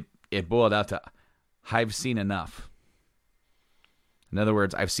it boiled out to I've seen enough. In other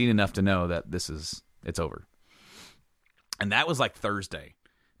words, I've seen enough to know that it's over. And that was Thursday.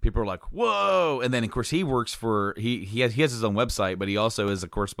 People were like, whoa. And then of course he works for he has his own website, but he also is a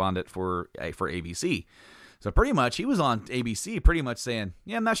correspondent for ABC. So pretty much he was on ABC pretty much saying,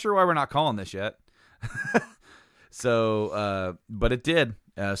 yeah, I'm not sure why we're not calling this yet. So, but it did.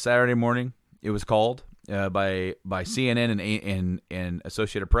 Saturday morning, it was called by CNN and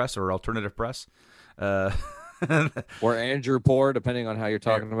Associated Press or Alternative Press. Or Andrew Poor, depending on how you're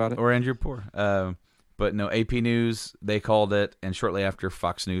talking about it. Or Andrew Poor. But no, AP News, they called it, and shortly after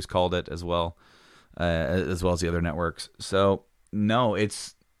Fox News called it as well as the other networks. So, no,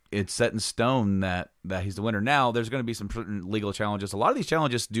 it's set in stone that he's the winner. Now, there's going to be some certain legal challenges. A lot of these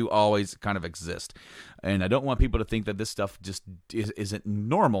challenges do always kind of exist, and I don't want people to think that this stuff just isn't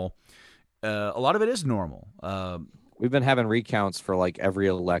normal. A lot of it is normal. We've been having recounts for like every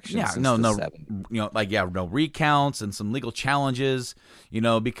election. Yeah, since no, the recounts and some legal challenges.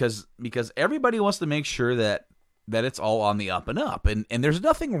 Because everybody wants to make sure that it's all on the up and up, and there's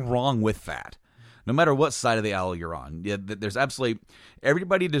nothing wrong with that. No matter what side of the aisle you're on, there's absolutely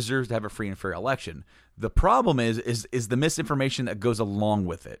everybody deserves to have a free and fair election. The problem is the misinformation that goes along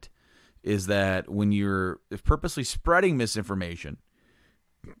with it. Is that when you're purposely spreading misinformation,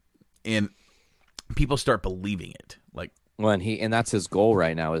 and people start believing it, like and that's his goal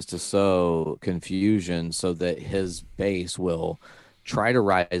right now, is to sow confusion so that his base will try to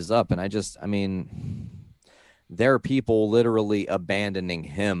rise up. And I mean, there are people literally abandoning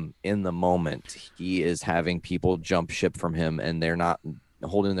him in the moment. He is having people jump ship from him, and they're not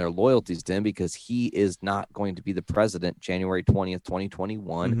holding their loyalties to him because he is not going to be the president January 20th,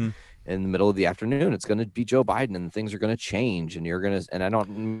 2021 in the middle of the afternoon. It's going to be Joe Biden, and things are going to change, and I don't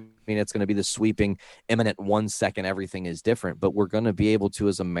mean it's going to be the sweeping imminent 1 second everything is different, but we're going to be able to,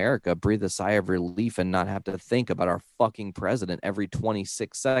 as America, breathe a sigh of relief and not have to think about our fucking president every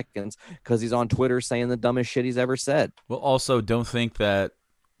 26 seconds because he's on Twitter saying the dumbest shit he's ever said. Well, also don't think that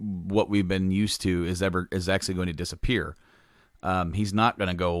what we've been used to is actually going to disappear. He's not going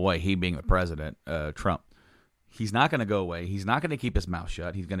to go away. He being the president, Trump, he's not going to go away. He's not going to keep his mouth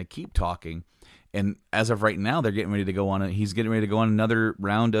shut. He's going to keep talking. And as of right now, they're getting ready to go on. He's getting ready to go on another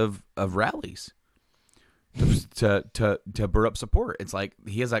round of rallies to spur up support. It's like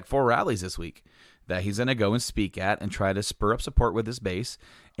he has like 4 rallies this week that he's going to go and speak at and try to spur up support with his base,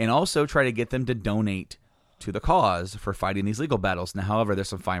 and also try to get them to donate to the cause for fighting these legal battles. Now, however, there's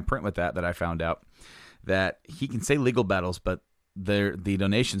some fine print with that I found out that he can say legal battles, but the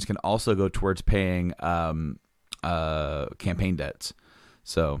donations can also go towards paying campaign debts.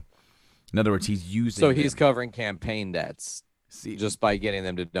 So, in other words, he's using. So he's covering campaign debts just by getting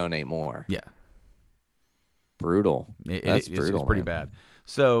them to donate more. Yeah, brutal. That's brutal. It's pretty bad.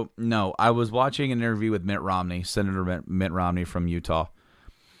 So no, I was watching an interview with Mitt Romney, Senator Mitt Romney from Utah,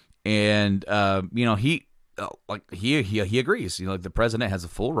 and he agrees. The president has a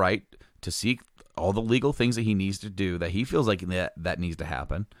full right to seek all the legal things that he needs to do, that he feels like that needs to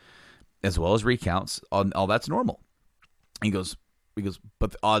happen, as well as recounts. All that's normal. He goes,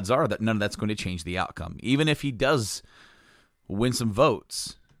 but the odds are that none of that's going to change the outcome. Even if he does win some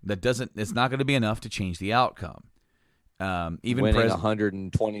votes, it's not going to be enough to change the outcome. Even winning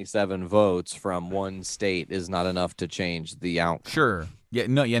 127 votes from one state is not enough to change the outcome. Sure.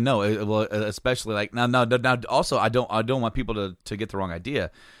 No. Well, especially like now. Also, I don't want people to get the wrong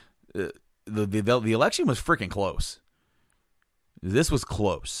idea. The election was freaking close. This was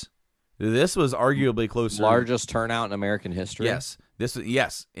close. This was arguably closer. Largest turnout in American history. Yes.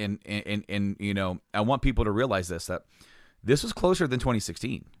 Yes. And I want people to realize that this was closer than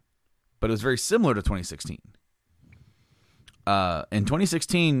 2016, but it was very similar to 2016. In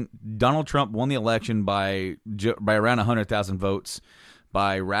 2016, Donald Trump won the election by around 100,000 votes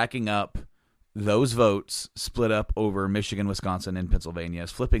by racking up those votes split up over Michigan, Wisconsin, and Pennsylvania,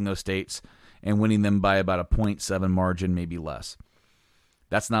 flipping those states and winning them by about a 0.7 margin, maybe less.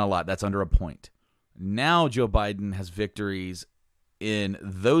 That's not a lot. That's under a point. Now Joe Biden has victories in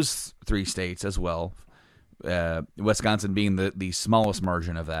those 3 states as well, Wisconsin being the smallest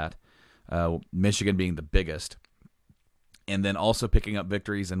margin of that, Michigan being the biggest, and then also picking up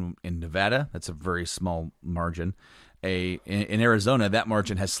victories in Nevada. That's a very small margin. In Arizona, that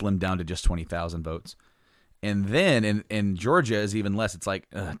margin has slimmed down to just 20,000 votes. And then in Georgia is even less. It's like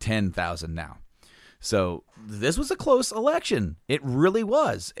 10,000 now. So this was a close election. It really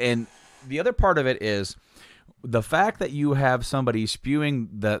was. And the other part of it is the fact that you have somebody spewing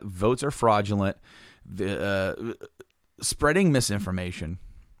that votes are fraudulent, spreading misinformation.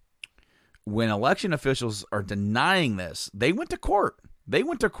 When election officials are denying this, they went to court.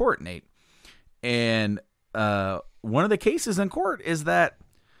 Nate. And one of the cases in court is that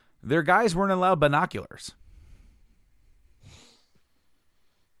their guys weren't allowed binoculars.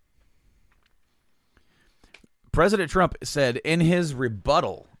 President Trump said in his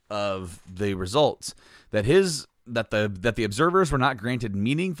rebuttal of the results that the observers were not granted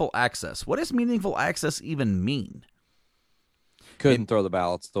meaningful access. What does meaningful access even mean? Couldn't throw the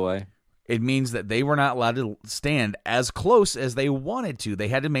ballots away. It means that they were not allowed to stand as close as they wanted to. They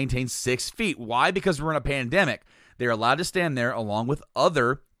had to maintain 6 feet. Why? Because we're in a pandemic. They're allowed to stand there along with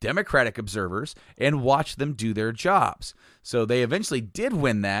other Democratic observers and watch them do their jobs. So they eventually did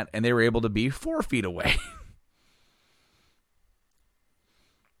win that, and they were able to be 4 feet away.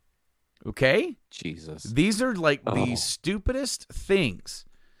 Okay? Jesus. These are like the stupidest things.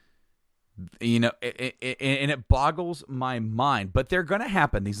 You know, and it boggles my mind. But they're going to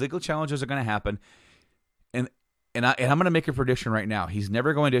happen. These legal challenges are going to happen. And I'm going to make a prediction right now. He's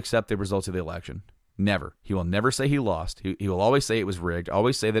never going to accept the results of the election. Never. He will never say he lost. He will always say it was rigged,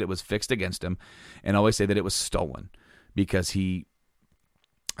 always say that it was fixed against him, and always say that it was stolen. Because the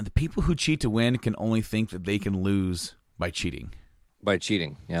people who cheat to win can only think that they can lose by cheating. By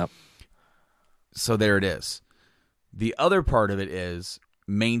cheating, yep. So there it is. The other part of it is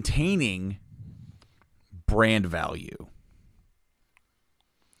maintaining brand value.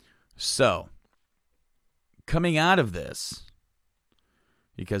 So, coming out of this,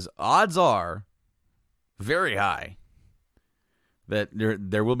 because odds are very high that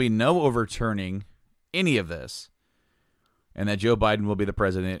there will be no overturning any of this, and that Joe Biden will be the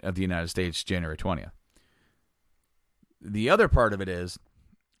president of the United States January 20th. The other part of it is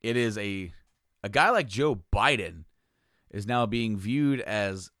a guy like Joe Biden is now being viewed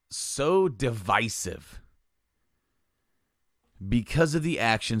as so divisive because of the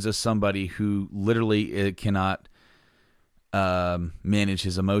actions of somebody who literally cannot manage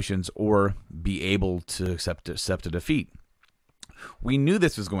his emotions or be able to accept a defeat. We knew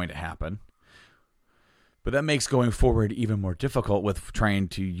this was going to happen, but that makes going forward even more difficult with trying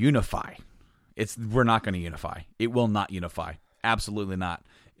to unify. We're not going to unify. It will not unify. Absolutely not.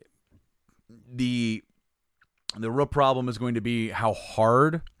 The real problem is going to be how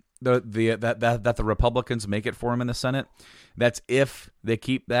hard that the Republicans make it for him in the Senate. That's if they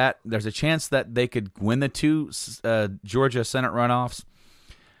keep that. There's a chance that they could win the 2 Georgia Senate runoffs.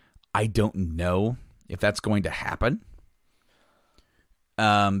 I don't know if that's going to happen.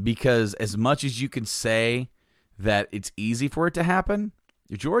 Because as much as you can say that it's easy for it to happen,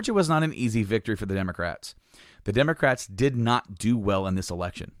 Georgia was not an easy victory for the Democrats. The Democrats did not do well in this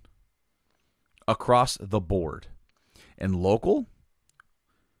election. Across the board. And local,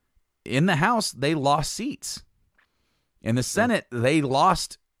 in the House, they lost seats. In the Senate, they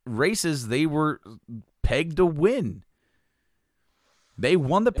lost races they were pegged to win. They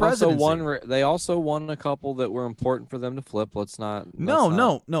won the presidency. They also won a couple that were important for them to flip.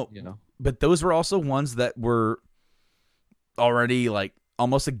 No. You know. But those were also ones that were already like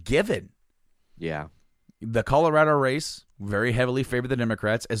almost a given. Yeah. The Colorado race very heavily favored the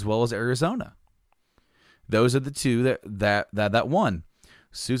Democrats, as well as Arizona. Those are the two that won.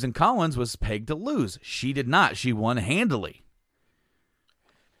 Susan Collins was pegged to lose. She did not. She won handily.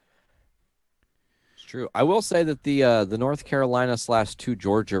 It's true. I will say that the North Carolina /2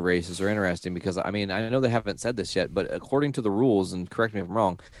 Georgia races are interesting because, I mean, I know they haven't said this yet, but according to the rules, and correct me if I'm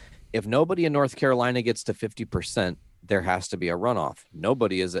wrong, if nobody in North Carolina gets to 50%, there has to be a runoff.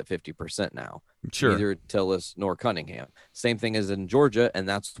 Nobody is at 50% now. Sure. Neither Tillis nor Cunningham. Same thing as in Georgia, and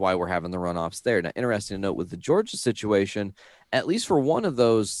that's why we're having the runoffs there. Now, interesting to note with the Georgia situation, at least for one of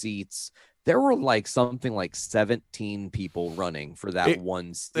those seats, there were like something like 17 people running for that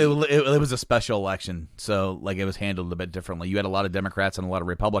one seat. It was a special election, so like it was handled a bit differently. You had a lot of Democrats and a lot of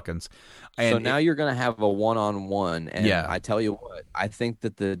Republicans. And so now you're going to have a one-on-one, and yeah. I tell you what, I think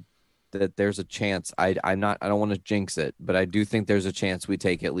that that there's a chance. I don't want to jinx it, but I do think there's a chance we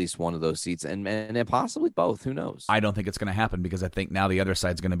take at least one of those seats and possibly both. Who knows? I don't think it's going to happen because I think now the other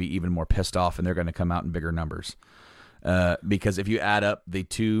side's going to be even more pissed off and they're going to come out in bigger numbers. Because if you add up the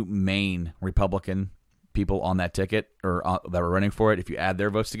 2 main Republican people on that ticket or that were running for it, if you add their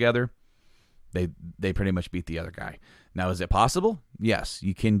votes together, they pretty much beat the other guy. Now, is it possible? Yes,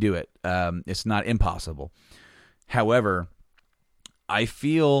 you can do it. It's not impossible. However, I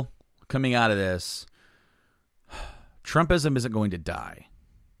feel coming out of this, Trumpism isn't going to die.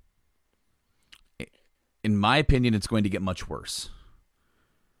 In my opinion, it's going to get much worse.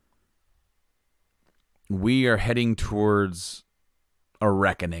 We are heading towards a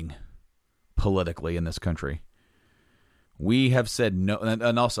reckoning politically in this country. We have said no,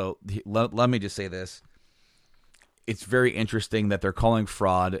 and also, let me just say this. It's very interesting that they're calling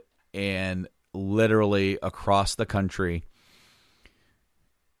fraud, and literally across the country,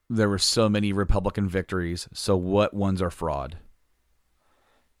 there were so many Republican victories. So what ones are fraud?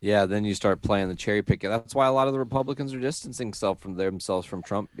 Yeah, then you start playing the cherry picking. That's why a lot of the Republicans are distancing themselves from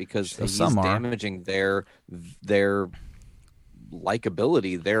Trump, because he's some are. damaging their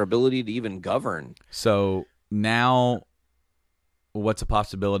likability, their ability to even govern. So now, what's a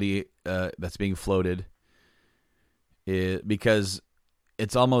possibility that's being floated? Because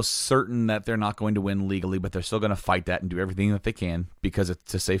it's almost certain that they're not going to win legally, but they're still going to fight that and do everything that they can because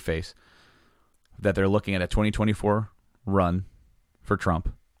it's to save face. That they're looking at a 2024 run for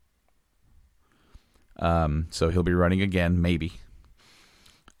Trump. So he'll be running again, maybe.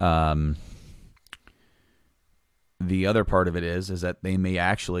 The other part of it is that they may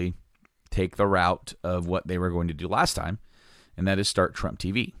actually take the route of what they were going to do last time, and that is start Trump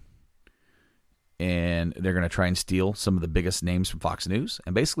TV. And they're going to try and steal some of the biggest names from Fox News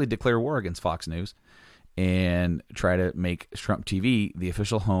and basically declare war against Fox News and try to make Trump TV the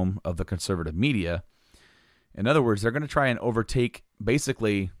official home of the conservative media. In other words, they're going to try and overtake,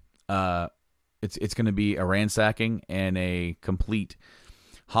 basically, it's going to be a ransacking and a complete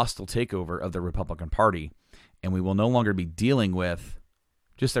hostile takeover of the Republican Party. And we will no longer be dealing with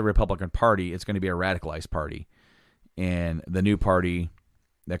just a Republican Party. It's going to be a radicalized party. And the new party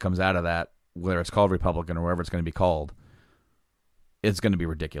that comes out of that, whether it's called Republican or whatever it's going to be called, it's going to be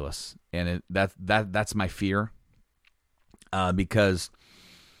ridiculous. And that's my fear, because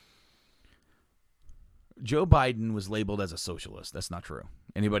Joe Biden was labeled as a socialist. That's not true.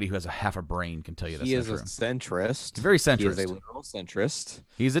 Anybody who has a half a brain can tell you that's He not is true. a centrist. Very centrist. He is a literal centrist.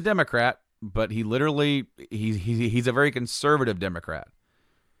 He's a Democrat, but he literally he's a very conservative Democrat.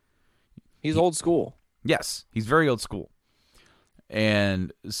 He's old school. Yes, he's very old school.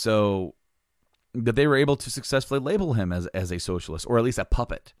 And so that they were able to successfully label him as a socialist, or at least a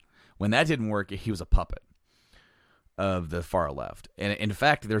puppet. When that didn't work, he was a puppet of the far left. And in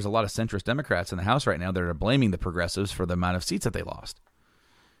fact, there's a lot of centrist Democrats in the House right now that are blaming the progressives for the amount of seats that they lost.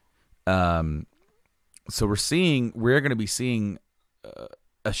 So we're going to be seeing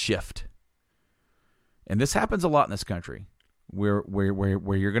a shift. And this happens a lot in this country, where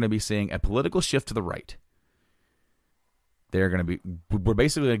you're going to be seeing a political shift to the right. We're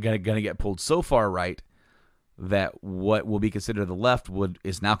basically going to get pulled so far right that what will be considered the left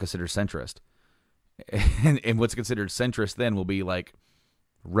is now considered centrist. And what's considered centrist then will be like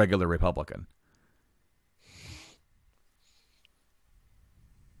regular Republican.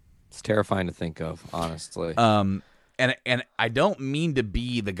 It's terrifying to think of, honestly. And I don't mean to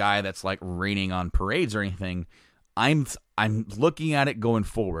be the guy that's like raining on parades or anything. I'm looking at it going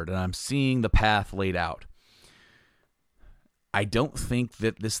forward, and I'm seeing the path laid out. I don't think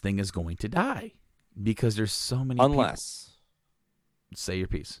that this thing is going to die because there's so many Unless people. Say your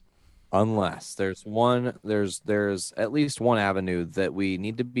piece. Unless there's at least one avenue that we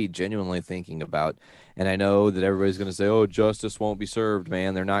need to be genuinely thinking about. And I know that everybody's going to say, oh, justice won't be served,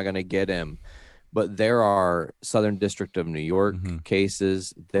 man. They're not going to get him. But there are Southern District of New York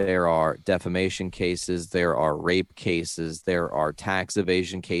cases. There are defamation cases. There are rape cases. There are tax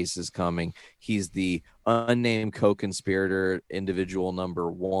evasion cases coming. He's the unnamed co-conspirator, individual number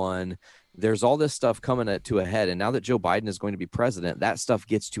one. There's all this stuff coming to a head. And now that Joe Biden is going to be president, that stuff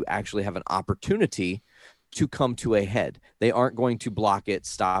gets to actually have an opportunity to come to a head. They aren't going to block it,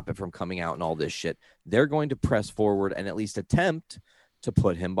 stop it from coming out and all this shit. They're going to press forward and at least attempt to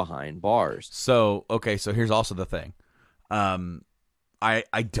put him behind bars. So, okay, so here's also the thing.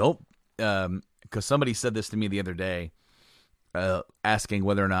 I don't, because somebody said this to me the other day, asking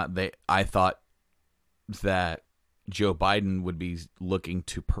whether or not I thought that Joe Biden would be looking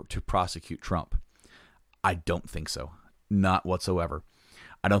to prosecute Trump. I don't think so. Not whatsoever.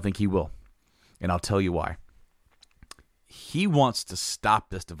 I don't think he will. And I'll tell you why. He wants to stop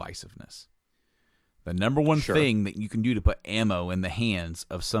this divisiveness. The number one thing that you can do to put ammo in the hands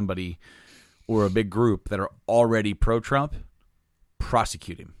of somebody or a big group that are already pro-Trump,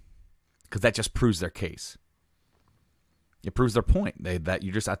 prosecute him. Because that just proves their case. It proves their point that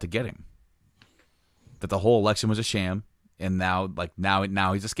you're just out to get him. That the whole election was a sham, and now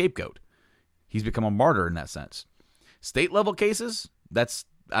he's a scapegoat. He's become a martyr in that sense. State level cases, that's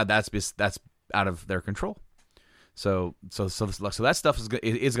out of their control. So that stuff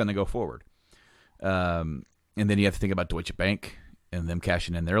is going to go forward. And then you have to think about Deutsche Bank and them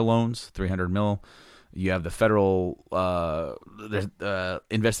cashing in their loans, $300 million. You have the federal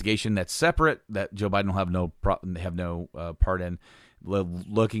investigation that's separate that Joe Biden will have no part in.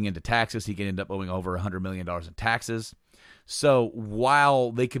 Looking into taxes, he can end up owing over $100 million in taxes. So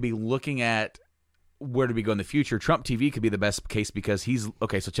while they could be looking at where do we go in the future, Trump TV could be the best case because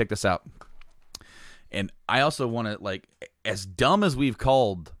okay, so check this out. And I also want to, as dumb as we've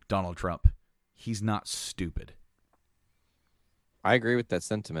called Donald Trump, he's not stupid. I agree with that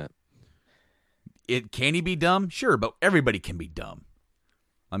sentiment. Can he be dumb? Sure, but everybody can be dumb.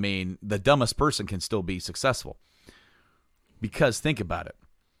 I mean, the dumbest person can still be successful. Because think about it.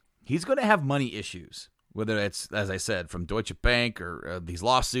 He's going to have money issues, whether it's, as I said, from Deutsche Bank or these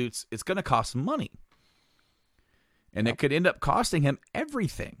lawsuits. It's going to cost money. And it could end up costing him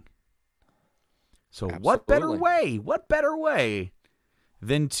everything. So what better way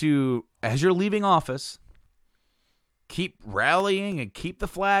than to, as you're leaving office, keep rallying and keep the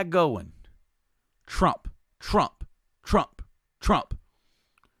flag going. Trump, Trump, Trump, Trump.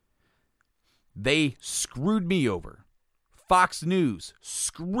 They screwed me over. Fox News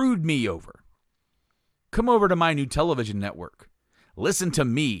screwed me over. Come over to my new television network. Listen to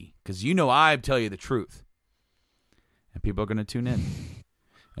me, because you know I tell you the truth. And people are going to tune in.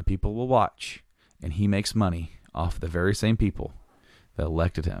 And people will watch. And he makes money off the very same people that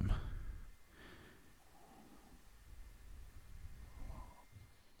elected him.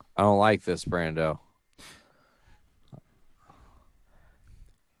 I don't like this, Brando.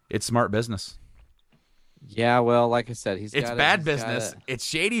 It's smart business. Yeah, well, like I said, it's bad business. It's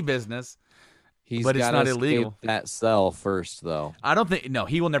shady business. But it's not illegal. That cell first, though. I don't think. No,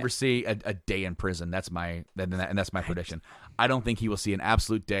 he will never see a day in prison. That's my prediction. I don't think he will see an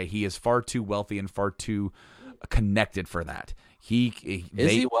absolute day. He is far too wealthy and far too connected for that. Is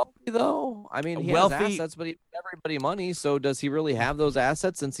he wealthy though? I mean, he has assets, but he gives everybody money. So does he really have those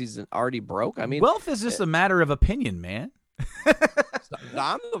assets since he's already broke? I mean, wealth is just a matter of opinion, man.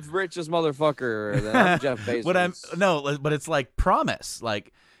 I'm the richest motherfucker. I'm Jeff Bezos. But it's like promise.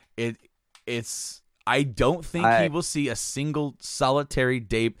 Like it's. I don't think he will see a single solitary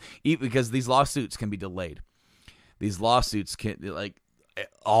day because these lawsuits can be delayed. These lawsuits can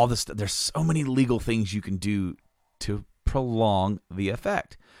all this. There's so many legal things you can do to prolong the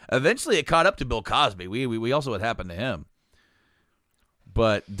effect. Eventually, it caught up to Bill Cosby. We also what happened to him.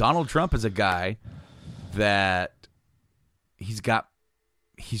 But Donald Trump is a guy that he's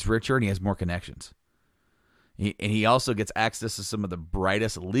richer and he has more connections. And he also gets access to some of the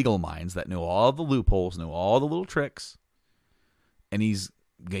brightest legal minds that know all the loopholes, know all the little tricks. And he's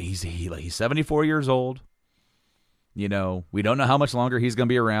 74 years old. You know, we don't know how much longer he's going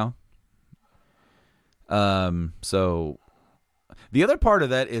to be around. So the other part of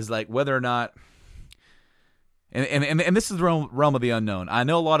that is like whether or not, and this is the realm of the unknown. I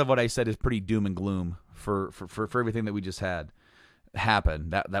know a lot of what I said is pretty doom and gloom for everything that we just had happen.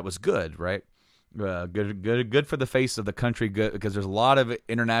 That was good, right? Good for the face of the country. Good because there's a lot of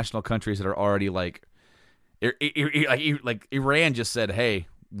international countries that are already like Iran just said, "Hey,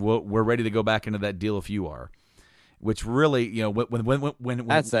 we're ready to go back into that deal if you are," which really, you know, when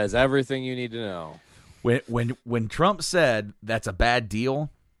that says everything you need to know. When Trump said that's a bad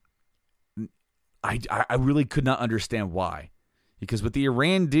deal, I really could not understand why, because with the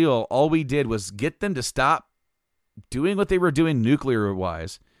Iran deal, all we did was get them to stop doing what they were doing nuclear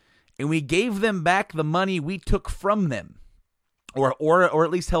wise. And we gave them back the money we took from them, or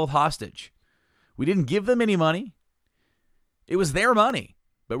at least held hostage. We didn't give them any money. It was their money,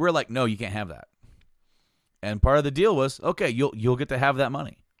 but we're like, no, you can't have that. And part of the deal was, okay, you'll get to have that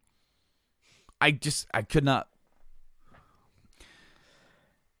money. I could not.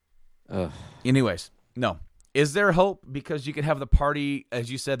 Anyways, no. Is there hope? Because you could have the party,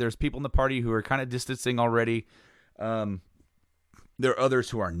 as you said, there's people in the party who are kind of distancing already. There are others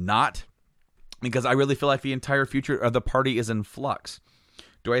who are not, because I really feel like the entire future of the party is in flux.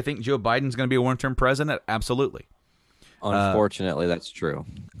 Do I think Joe Biden's going to be a one-term president? Absolutely. Unfortunately, that's true.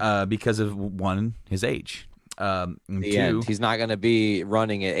 Because of, one, his age. Two, he's not going to be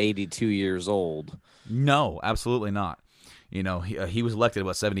running at 82 years old. No, absolutely not. You know, he was elected,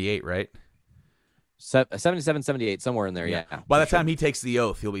 78, right? 77, 78, somewhere in there, yeah. By the time he takes the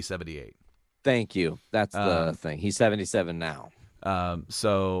oath, he'll be 78. Thank you. That's the thing. He's 77 now.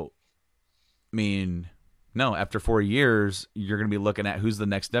 So, I mean, no, after 4 years, you're going to be looking at who's the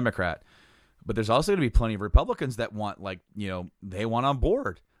next Democrat. But there's also going to be plenty of Republicans that want, they want on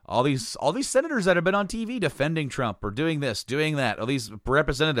board. All these senators that have been on TV defending Trump or doing this, doing that. All these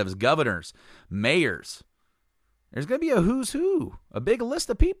representatives, governors, mayors. There's going to be a who's who, a big list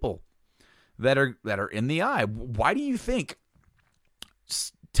of people that are in the eye. Why do you think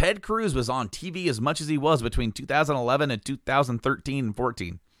Ted Cruz was on TV as much as he was between 2011 and 2013 and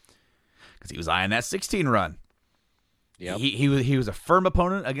 14? Because he was eyeing that 16 run. Yep. He was a firm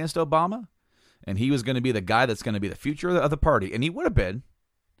opponent against Obama, and he was going to be the guy that's going to be the future of the party. And he would have been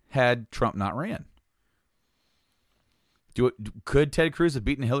had Trump not ran. Could Ted Cruz have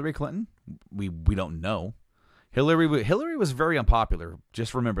beaten Hillary Clinton? We don't know. Hillary was very unpopular.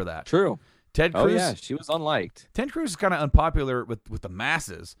 Just remember that. True. Ted Cruz. Oh yeah, she was unliked. Ted Cruz is kind of unpopular with the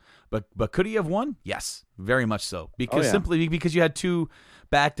masses, but could he have won? Yes, very much so. Because simply because you had two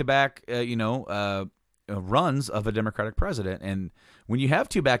back-to-back, runs of a Democratic president, and when you have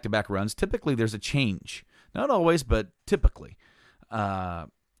two back-to-back runs, typically there's a change. Not always, but typically. And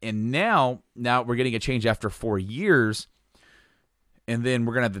now we're getting a change after 4 years, and then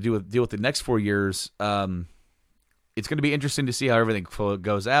we're gonna have to deal with the next 4 years. It's going to be interesting to see how everything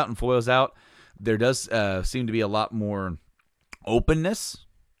goes out and flows out. There does seem to be a lot more openness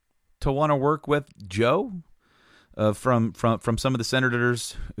to want to work with Joe from some of the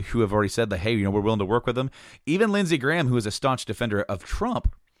senators who have already said that, hey, we're willing to work with them. Even Lindsey Graham, who is a staunch defender of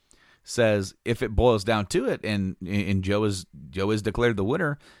Trump, says if it boils down to it and Joe is declared the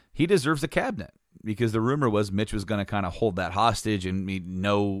winner, he deserves a cabinet. Because the rumor was Mitch was going to kind of hold that hostage and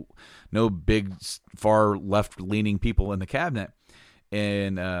no big far left leaning people in the cabinet,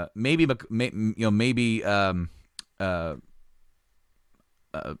 and maybe man,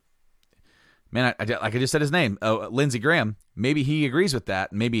 I just said his name, Lindsey Graham. Maybe he agrees with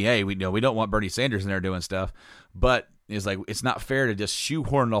that. Maybe hey, we don't want Bernie Sanders in there doing stuff, but it's not fair to just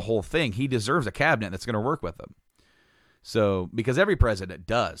shoehorn the whole thing. He deserves a cabinet that's going to work with him. So, because every president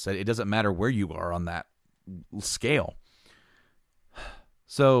does. It doesn't matter where you are on that scale.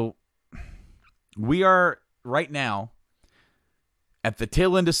 So, we are right now at the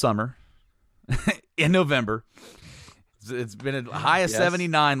tail end of summer in November. It's been a high of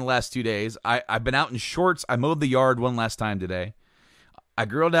 79 the last 2 days. I've been out in shorts. I mowed the yard one last time today. I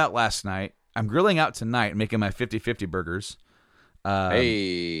grilled out last night. I'm grilling out tonight, making my 50-50 burgers.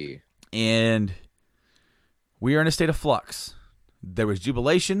 Hey. And we are in a state of flux. There was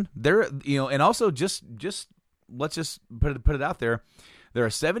jubilation there, and also just let's just put it out there. There are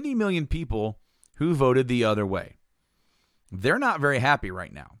 70 million people who voted the other way. They're not very happy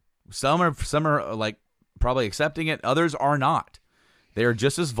right now. Some are like probably accepting it. Others are not. They are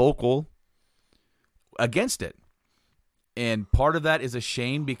just as vocal against it. And part of that is a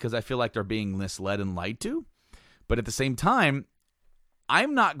shame because I feel like they're being misled and lied to. But at the same time,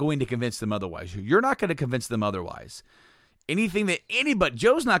 I'm not going to convince them otherwise. You're not going to convince them otherwise.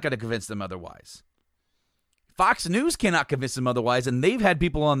 Joe's not going to convince them otherwise. Fox News cannot convince them otherwise, and they've had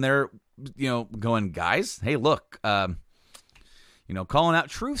people on there, going, guys, hey, look, calling out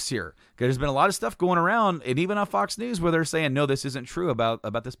truths here. Because there's been a lot of stuff going around, and even on Fox News, where they're saying, no, this isn't true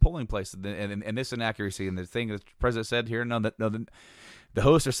about this polling place and this inaccuracy and the thing that the president said here. The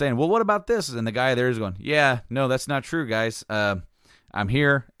hosts are saying, well, what about this? And the guy there is going, yeah, no, that's not true, guys. I'm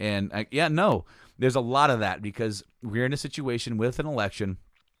here, and no. There's a lot of that because we're in a situation with an election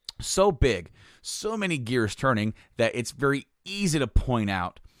so big, so many gears turning that it's very easy to point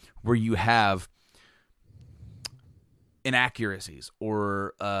out where you have inaccuracies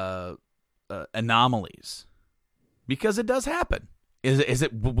or anomalies because it does happen.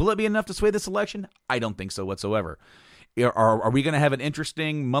 Will it be enough to sway this election? I don't think so whatsoever. Are we going to have an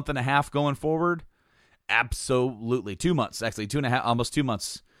interesting month and a half going forward? Absolutely. 2 months, actually 2.5, almost 2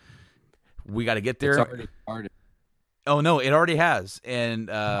 months. We got to get there. It's already started. Oh no, it already has. And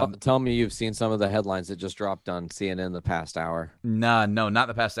tell me you've seen some of the headlines that just dropped on CNN the past hour. No, not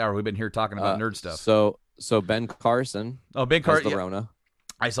the past hour. We've been here talking about nerd stuff. So Ben Carson. Oh, Ben Carson. The Rona.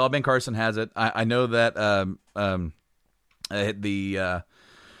 I saw Ben Carson has it. I know that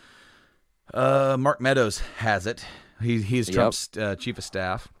Mark Meadows has it. He's Trump's chief of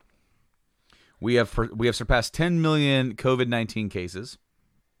staff. We have surpassed 10 million COVID-19 cases,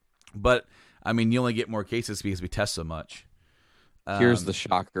 but I mean, you only get more cases because we test so much. Here's the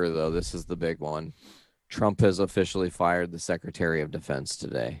shocker, though. This is the big one. Trump has officially fired the Secretary of Defense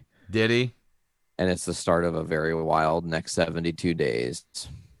today. Did he? And it's the start of a very wild next 72 days.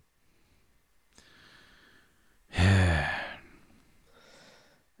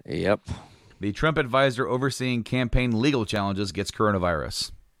 Yep. The Trump advisor overseeing campaign legal challenges gets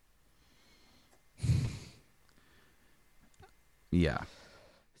coronavirus. Yeah.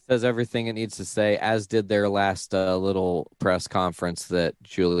 Says everything it needs to say, as did their last little press conference that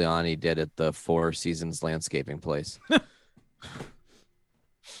Giuliani did at the Four Seasons landscaping place.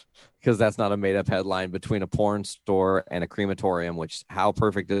 Because that's not a made-up headline. Between a porn store and a crematorium, which how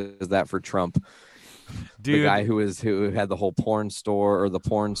perfect is that for Trump? Dude, the guy who had the whole porn store or the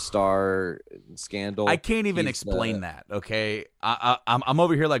porn star scandal. I can't even explain that. Okay, I'm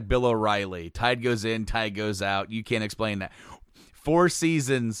over here like Bill O'Reilly. Tide goes in, tide goes out. You can't explain that. Four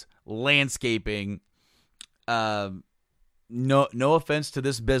Seasons landscaping. No offense to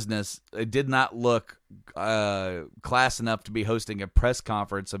this business, it did not look class enough to be hosting a press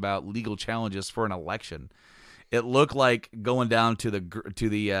conference about legal challenges for an election. It looked like going down to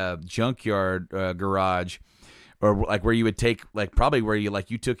the junkyard garage, or like where you would take, like probably where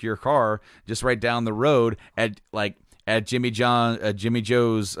you took your car just right down the road at Jimmy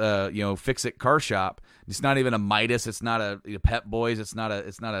Joe's Fix It car shop. It's not even a Midas. It's not a Pep Boys. It's not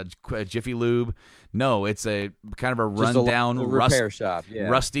a Jiffy Lube. No, it's a kind of a rundown repair shop,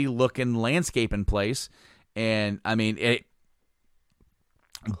 rusty looking landscaping place. And I mean it.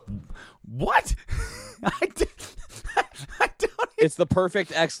 What? I don't. It's the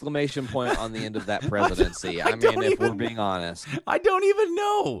perfect exclamation point on the end of that presidency. I mean, if we're being honest, I don't even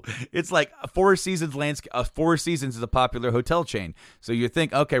know. It's like Four Seasons Four Seasons is a popular hotel chain, so you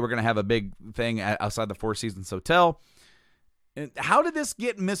think, okay, we're gonna have a big thing outside the Four Seasons hotel. And how did this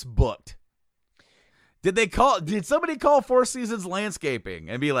get misbooked? Did somebody call Four Seasons Landscaping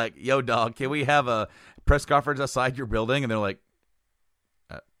and be like, "Yo, dog, can we have a press conference outside your building?" And they're like,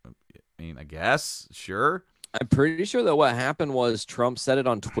 I guess, sure. I'm pretty sure that what happened was Trump said it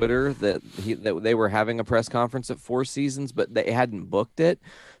on Twitter that they were having a press conference at Four Seasons, but they hadn't booked it.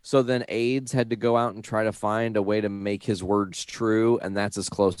 So then aides had to go out and try to find a way to make his words true, and that's as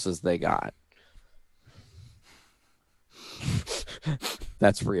close as they got.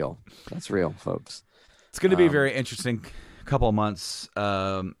 That's real. That's real, folks. It's going to be a very interesting couple of months.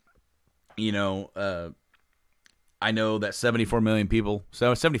 I know that 75 million people,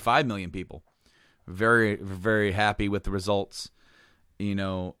 very, very happy with the results. You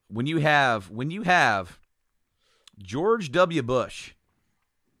know, when you have George W. Bush,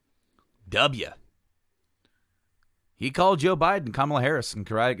 he called Joe Biden, Kamala Harris, and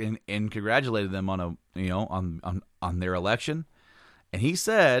congratulated them on their election, and he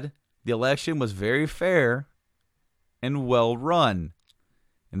said the election was very fair and well run,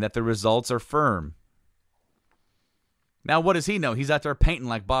 and that the results are firm. Now, what does he know? He's out there painting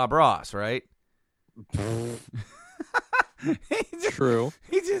like Bob Ross, right? True.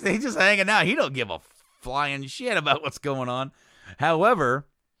 He's just hanging out. He don't give a flying shit about what's going on. However,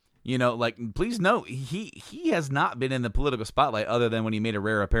 please note, he has not been in the political spotlight other than when he made a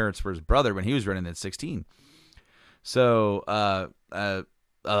rare appearance for his brother when he was running at 16. So,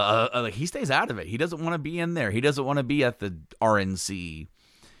 he stays out of it. He doesn't want to be in there. He doesn't want to be at the RNC.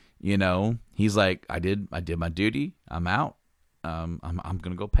 He's like, I did my duty. I'm out. I'm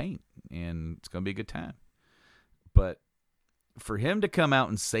gonna go paint, and it's gonna be a good time. But for him to come out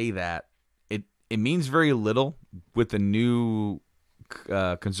and say that, it means very little with the new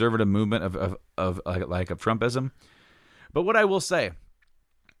conservative movement of Trumpism. But what I will say,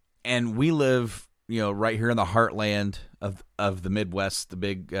 and we live, right here in the heartland of the Midwest, the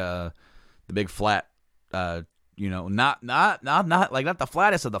big flat. Not the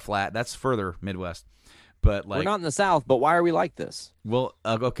flattest of the flat. That's further Midwest, but we're not in the South. But why are we like this? Well,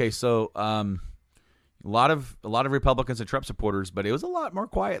 okay, so a lot of Republicans and Trump supporters, but it was a lot more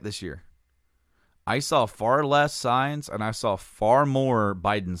quiet this year. I saw far less signs, and I saw far more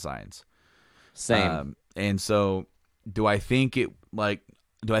Biden signs. Same. And so, do I think a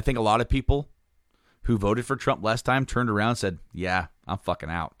lot of people who voted for Trump last time turned around and said, "Yeah, I'm fucking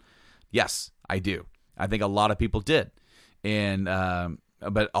out"? Yes, I do. I think a lot of people did. And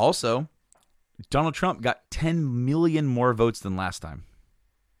but also, Donald Trump got 10 million more votes than last time.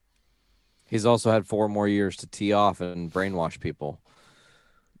 He's also had 4 more years to tee off and brainwash people.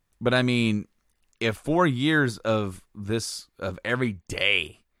 But I mean, if 4 years of every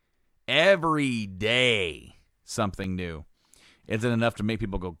day something new isn't enough to make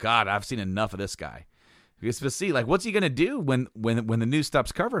people go, God, I've seen enough of this guy. Because see, what's he gonna do when the news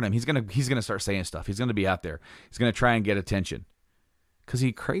stops covering him? He's gonna start saying stuff. He's gonna be out there. He's gonna try and get attention because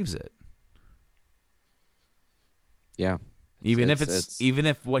he craves it. Yeah. Even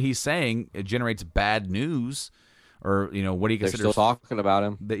if what he's saying it generates bad news, or what do you consider? They're still talking about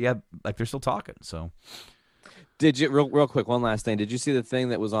him. They're still talking. So, did you real quick? One last thing. Did you see the thing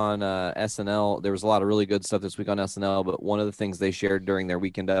that was on SNL? There was a lot of really good stuff this week on SNL, but one of the things they shared during their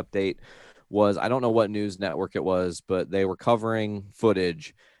weekend update was, I don't know what news network it was, but they were covering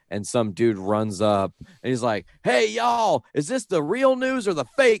footage, and some dude runs up and he's like, "Hey, y'all, is this the real news or the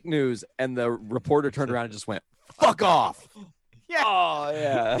fake news?" And the reporter turned around and just went, "Fuck off." Yeah. Oh,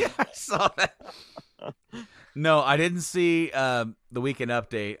 yeah. Yeah, I saw that. No, I didn't see the weekend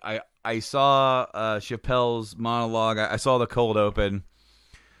update. I saw Chappelle's monologue. I saw the cold open.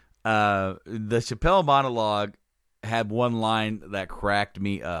 The Chappelle monologue had one line that cracked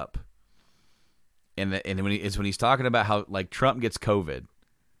me up. And when he's talking about how Trump gets COVID,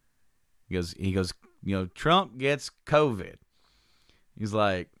 he goes, Trump gets COVID. He's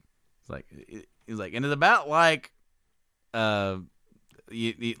like, and it's about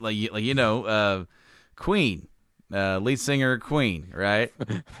Queen, lead singer of Queen, right?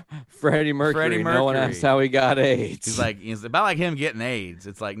 Freddie Mercury. No one asked how he got AIDS. He's like, it's about like him getting AIDS.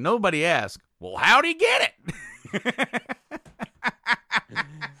 It's like nobody asked, well, how'd he get it?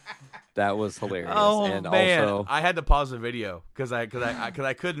 That was hilarious. Oh and man, also, I had to pause the video because I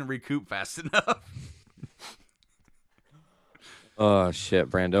couldn't recoup fast enough. oh shit,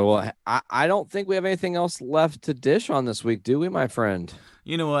 Brando. Well, I don't think we have anything else left to dish on this week, do we, my friend?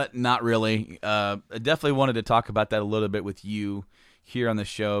 You know what? Not really. I definitely wanted to talk about that a little bit with you here on the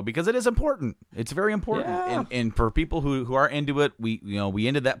show because it is important. It's very important, Yeah. and for people who are into it, we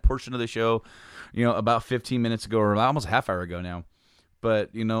ended that portion of the show, about 15 minutes ago or almost a half hour ago now.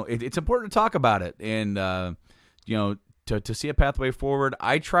 But it's important to talk about it, and to see a pathway forward.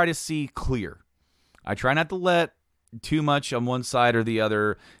 I try to see clear. I try not to let too much on one side or the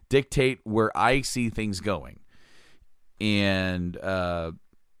other dictate where I see things going. And I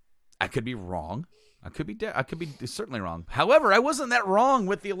could be wrong. I could be certainly wrong. However, I wasn't that wrong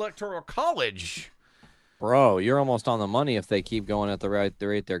with the Electoral College. Bro, you're almost on the money if they keep going at the rate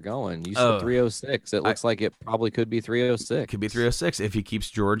they're going. You said 306. It looks like it probably could be 306. Could be 306 if he keeps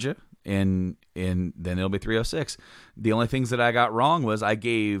Georgia, and then it'll be 306. The only things that I got wrong was I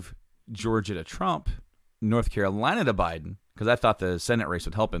gave Georgia to Trump, North Carolina to Biden, because I thought the Senate race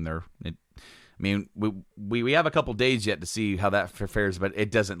would help him there. We have a couple days yet to see how that fares, but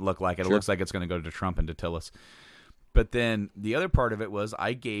it doesn't look like it. It looks like it's going to go to Trump and to Tillis. But then the other part of it was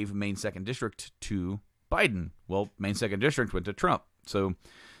I gave Maine 2nd District to Biden. Well, Maine 2nd District went to Trump. So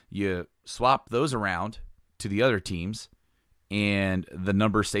you swap those around to the other teams, and the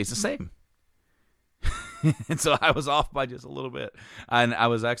number stays the same. And so I was off by just a little bit. And I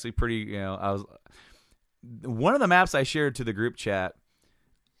was actually pretty, one of the maps I shared to the group chat,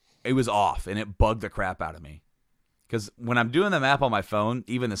 it was off, and it bugged the crap out of me. Because when I'm doing the map on my phone,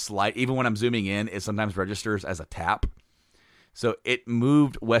 even when I'm zooming in, it sometimes registers as a tap. So it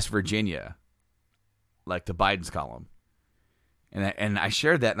moved West Virginia, like to Biden's column. And I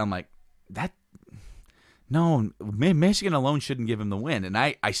shared that, and I'm like, no, Michigan alone shouldn't give him the win. And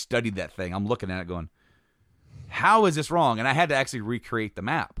I studied that thing. I'm looking at it going, how is this wrong? And I had to actually recreate the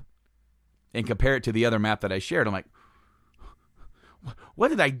map and compare it to the other map that I shared. I'm like, what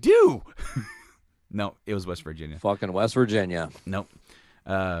did I do? No, it was West Virginia. Fucking West Virginia. Nope.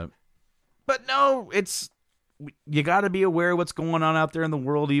 But no, you got to be aware of what's going on out there in the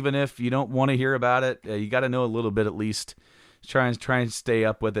world, even if you don't want to hear about it. You got to know a little bit at least. Try and stay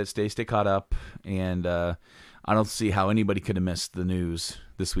up with it. Stay caught up. And I don't see how anybody could have missed the news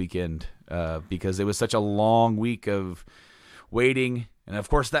this weekend because it was such a long week of waiting. And of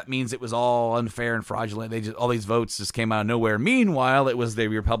course, that means it was all unfair and fraudulent. All these votes just came out of nowhere. Meanwhile, it was the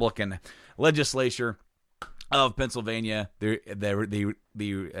Republican legislature of Pennsylvania. They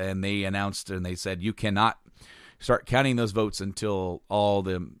announced and they said you cannot start counting those votes until all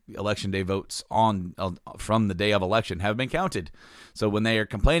the election day votes from the day of election have been counted. So when they are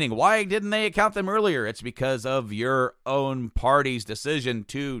complaining, why didn't they count them earlier? It's because of your own party's decision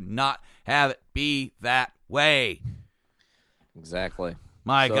to not have it be that way. Exactly.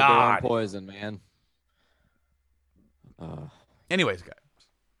 My so God. Poison, man. Anyways, guys.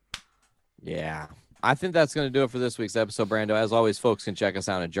 Yeah. I think that's going to do it for this week's episode, Brando. As always, folks can check us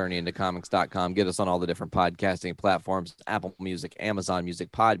out at journeyintocomics.com. Get us on all the different podcasting platforms, Apple Music, Amazon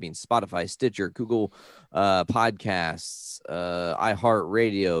Music, Podbean, Spotify, Stitcher, Google Podcasts,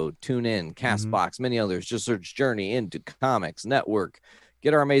 iHeartRadio, TuneIn, CastBox, many others. Just search Journey into Comics Network.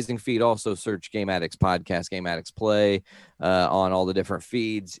 Get our amazing feed. Also search Game Addicts Podcast, Game Addicts Play on all the different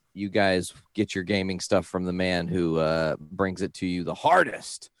feeds. You guys get your gaming stuff from the man who brings it to you the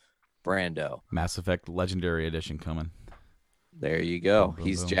hardest, Brando. Mass Effect Legendary Edition coming. There you go. Boom, boom,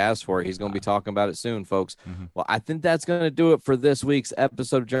 He's boom. jazzed for it. He's going to be talking about it soon, folks. Well, I think that's going to do it for this week's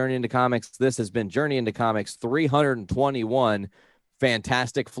episode of Journey into Comics. This has been Journey into Comics 321.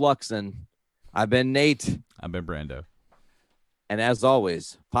 Fantastic Fluxin'. I've been Nate. I've been Brando. And as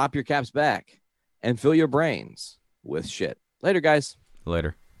always, pop your caps back and fill your brains with shit. Later, guys.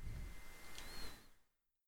 Later.